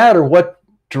doesn't matter what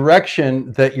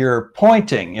direction that you're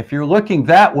pointing. If you're looking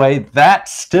that way,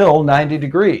 that's still 90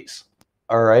 degrees.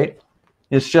 All right.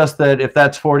 It's just that if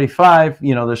that's 45,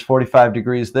 you know, there's 45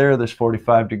 degrees there, there's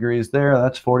 45 degrees there,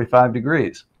 that's 45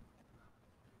 degrees.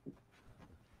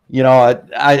 You know,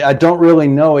 I don't really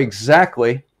know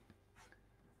exactly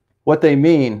what they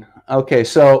mean. Okay,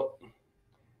 so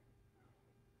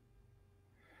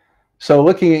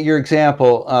looking at your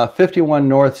example, 51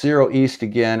 north, 0 east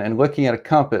again, and looking at a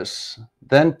compass,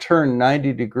 then turn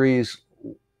 90 degrees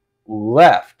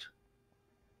left,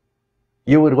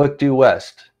 you would look due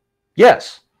west.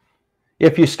 Yes.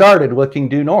 If you started looking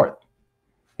due north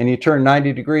and you turn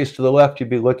 90 degrees to the left, you'd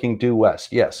be looking due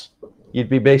west. Yes. You'd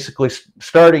be basically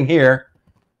starting here,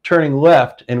 turning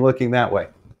left and looking that way.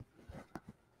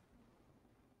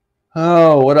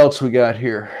 Oh, what else we got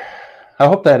here? I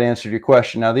hope that answered your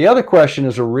question. Now, the other question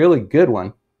is a really good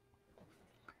one.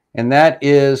 And that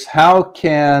is, how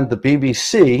can the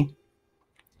BBC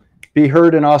be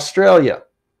heard in Australia?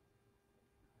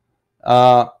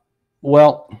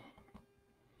 Well,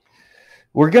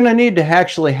 we're going to need to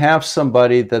actually have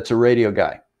somebody that's a radio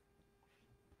guy.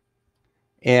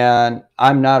 And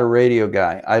I'm not a radio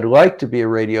guy. I'd like to be a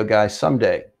radio guy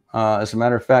someday. As a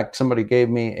matter of fact, somebody gave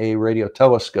me a radio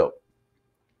telescope.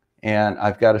 And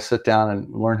I've got to sit down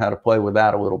and learn how to play with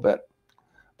that a little bit.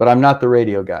 But I'm not the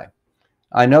radio guy.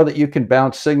 I know that you can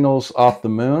bounce signals off the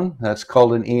moon. That's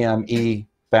called an EME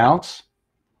bounce.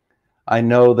 I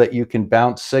know that you can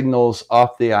bounce signals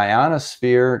off the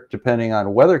ionosphere depending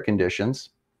on weather conditions,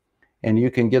 and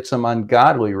you can get some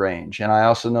ungodly range. And I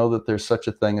also know that there's such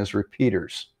a thing as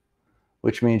repeaters,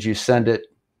 which means you send it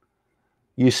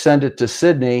to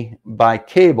Sydney by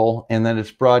cable, and then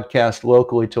it's broadcast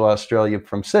locally to Australia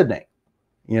from Sydney.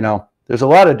 You know, there's a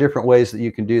lot of different ways that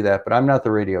you can do that, but I'm not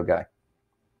the radio guy.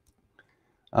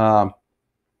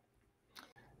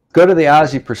 Go to the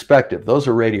Aussie Perspective. Those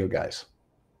are radio guys.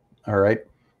 All right.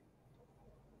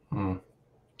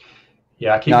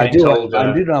 Yeah, I keep getting told.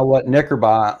 I do know what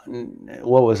Knickerbock.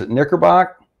 What was it?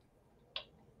 Knickerbock.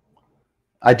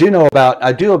 I do know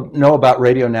about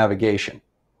radio navigation.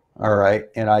 All right,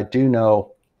 and I do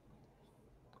know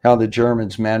how the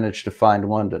Germans managed to find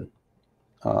London,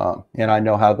 and I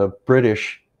know how the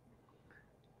British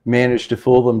managed to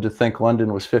fool them to think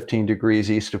London was 15 degrees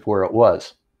east of where it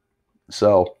was.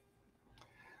 So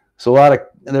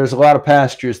there's a lot of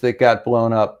pastures that got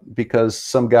blown up because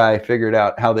some guy figured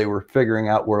out how they were figuring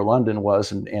out where London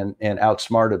was and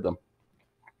outsmarted them.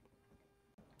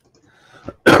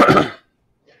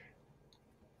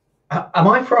 Am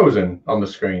I frozen on the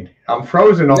screen? I'm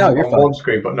frozen on one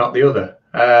screen, but not the other.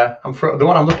 The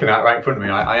one I'm looking at right in front of me.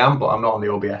 I am, but I'm not on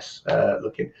the OBS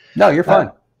looking. No, you're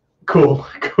fine. Cool.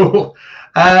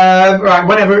 Right.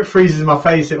 Whenever it freezes my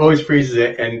face, it always freezes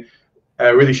it, and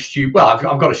really stupid. Well, I've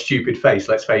got a stupid face.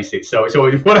 Let's face it. So it's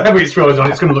always, whatever it's frozen on,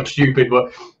 it's going to look stupid,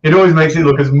 but it always makes it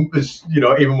look as you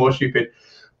know, even more stupid.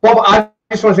 Bob, I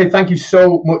just want to say thank you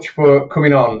so much for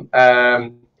coming on.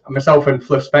 Myself and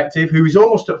Fluffspective, who is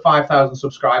almost at 5,000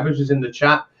 subscribers, is in the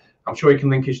chat. I'm sure he can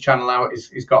link his channel out.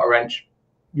 He's got a wrench,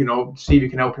 you know, see if you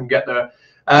can help him get there.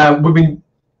 We've been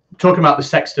talking about the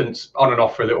sextants on and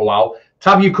off for a little while. To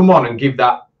have you come on and give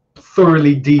that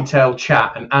thoroughly detailed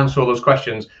chat and answer all those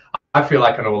questions, I feel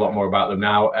like I know a lot more about them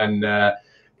now. And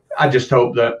I just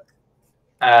hope that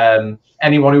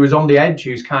anyone who is on the edge,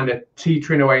 who's kind of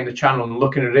teetering away in the channel and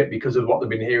looking at it because of what they've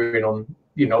been hearing on,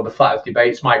 you know, the flat earth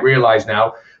debates, might realize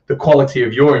now the quality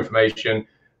of your information,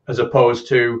 as opposed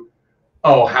to,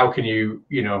 oh, how can you,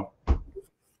 you know,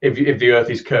 if the earth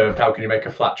is curved, how can you make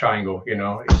a flat triangle? You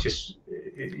know, it's just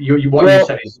what you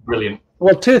said is brilliant.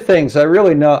 Well, two things.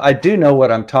 I do know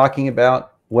what I'm talking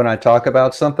about when I talk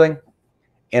about something.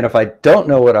 And if I don't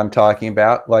know what I'm talking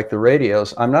about, like the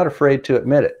radios, I'm not afraid to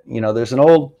admit it. You know, there's an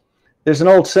old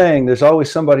saying, there's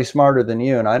always somebody smarter than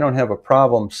you, and I don't have a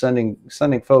problem sending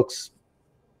folks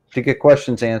to get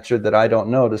questions answered that I don't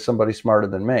know to somebody smarter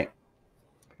than me.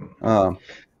 That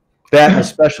a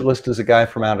specialist is a guy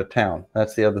from out of town.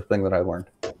 That's the other thing that I learned.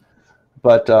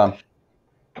 But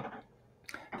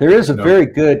there is a very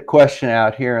good question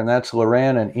out here, and that's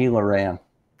Loran and Loran.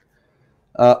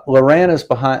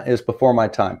 Loran is before my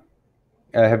time.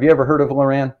 Have you ever heard of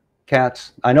Loran,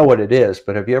 Katz? I know what it is,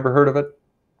 but have you ever heard of it?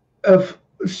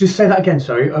 Just say that again,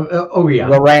 sorry. Oh, yeah.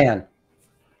 Loran.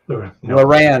 No.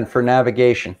 Loran for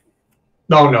navigation.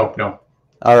 No.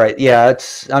 All right. Yeah,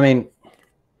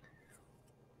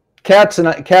 Katz and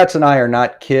I are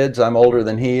not kids. I'm older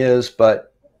than he is,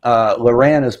 but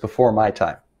Loran is before my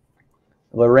time.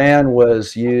 Loran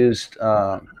was used.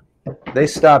 They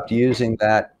stopped using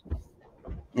that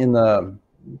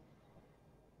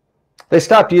They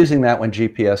stopped using that when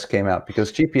GPS came out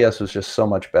because GPS was just so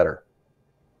much better.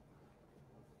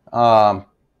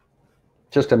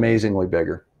 just amazingly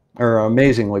bigger, or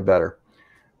amazingly better.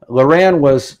 Loran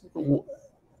was,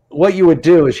 what you would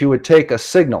do is you would take a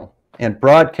signal and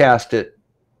broadcast it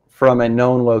from a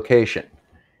known location.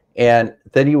 And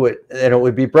then it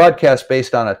would be broadcast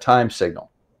based on a time signal.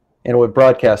 And it would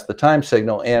broadcast the time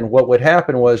signal. And what would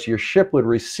happen was your ship would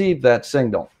receive that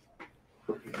signal.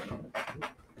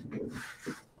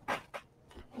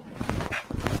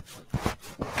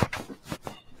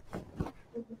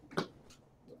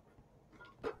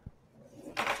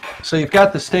 So you've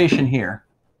got the station here.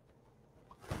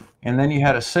 And then you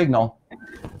had a signal.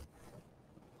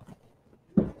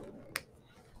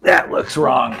 That looks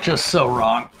wrong, just so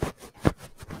wrong.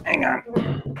 Hang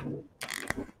on.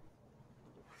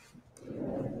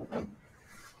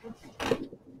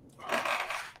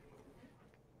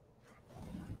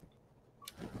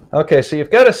 Okay, so you've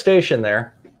got a station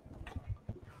there,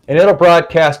 and it'll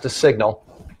broadcast a signal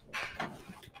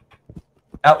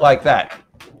out like that.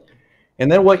 And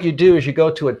then what you do is you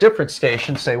go to a different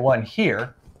station, say one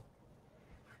here.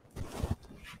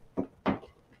 I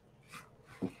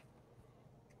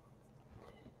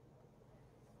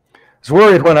was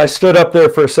worried when I stood up there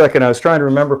for a second. I was trying to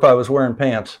remember if I was wearing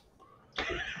pants.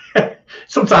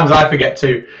 Sometimes I forget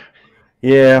too.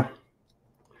 Yeah.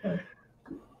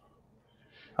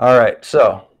 All right,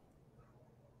 so.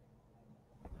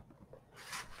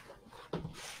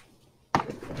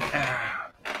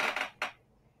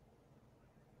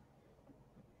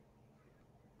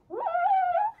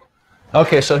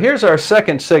 Okay, so here's our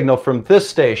second signal from this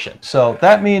station. So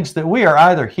that means that we are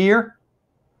either here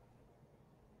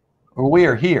or we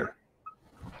are here.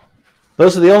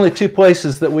 Those are the only two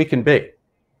places that we can be.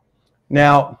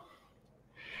 Now,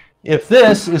 if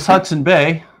this is Hudson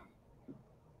Bay,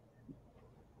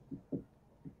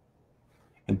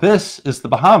 and this is the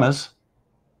Bahamas,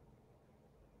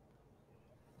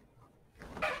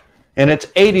 and it's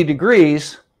 80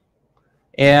 degrees,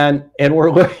 and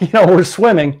we're we're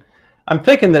swimming, I'm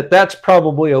thinking that that's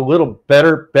probably a little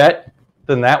better bet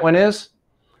than that one is.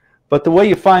 But the way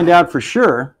you find out for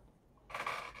sure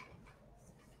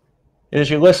is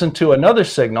you listen to another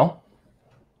signal,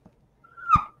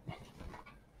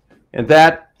 and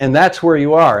that's where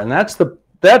you are, and that's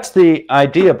the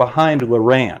idea behind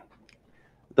Loran.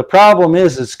 The problem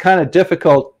is it's kind of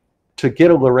difficult to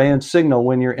get a Loran signal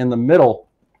when you're in the middle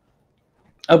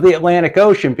of the Atlantic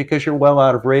Ocean because you're well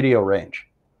out of radio range.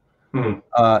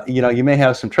 You may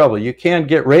have some trouble. You can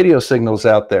get radio signals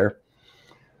out there,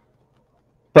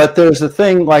 but there's a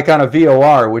thing like on a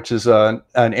VOR, which is an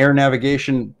air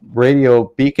navigation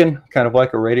radio beacon, kind of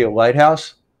like a radio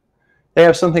lighthouse. They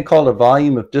have something called a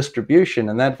volume of distribution,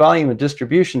 and that volume of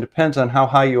distribution depends on how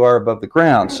high you are above the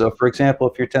ground. So, for example,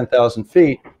 if you're 10,000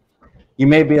 feet, you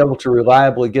may be able to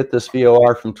reliably get this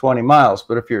VOR from 20 miles,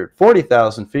 but if you're at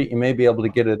 40,000 feet, you may be able to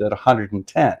get it at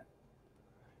 110.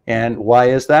 And why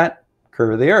is that?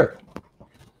 Curve of the Earth.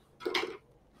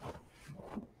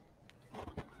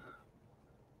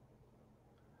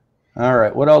 All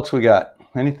right, what else we got?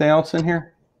 Anything else in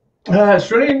here?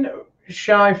 It's running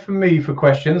shy for me for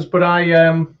questions, but I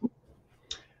don't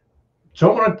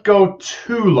want to go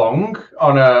too long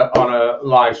on a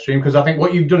live stream because I think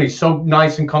what you've done is so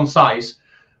nice and concise.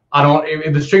 I don't want,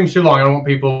 if the stream's too long, I don't want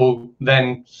people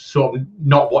then sort of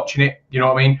not watching it. You know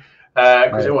what I mean?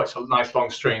 Because it's a nice long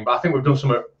stream. But I think we've done some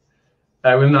with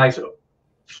nice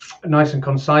and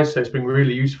concise. So it's been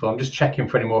really useful. I'm just checking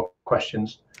for any more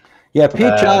questions. Yeah,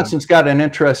 Pete Johnson's got an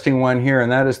interesting one here,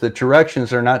 and that is that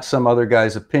directions are not some other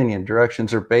guy's opinion.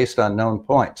 Directions are based on known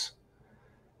points.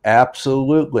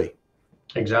 Absolutely.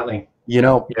 Exactly.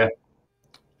 Yeah.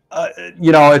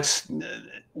 It's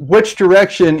which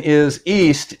direction is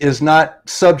east is not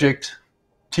subject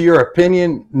to your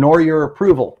opinion nor your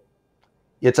approval.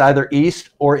 It's either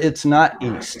east or it's not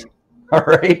east. All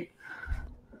right.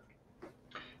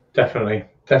 Definitely.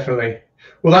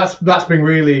 Well, that's been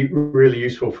really, really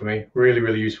useful for me. Really,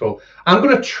 really useful. I'm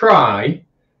going to try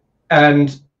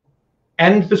and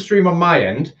end the stream on my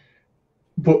end,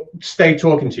 but stay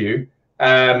talking to you,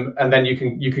 and then you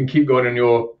can keep going on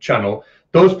your channel.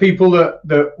 Those people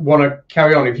that want to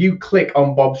carry on, if you click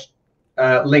on Bob's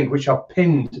link, which I've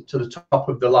pinned to the top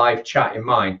of the live chat in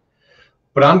mine,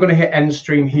 but I'm going to hit end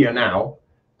stream here now,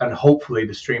 and hopefully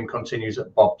the stream continues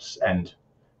at Bob's end.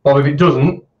 Bob, if it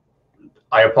doesn't,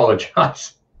 I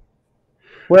apologize.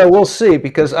 Well, we'll see,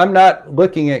 because I'm not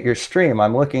looking at your stream.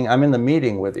 I'm in the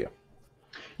meeting with you.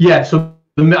 Yeah, so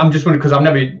I'm just wondering, because I've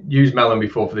never used Melon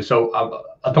before for this, so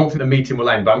I don't think the meeting will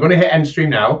end, but I'm going to hit end stream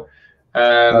now.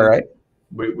 All right.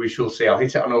 We shall see. I'll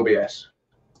hit it on OBS.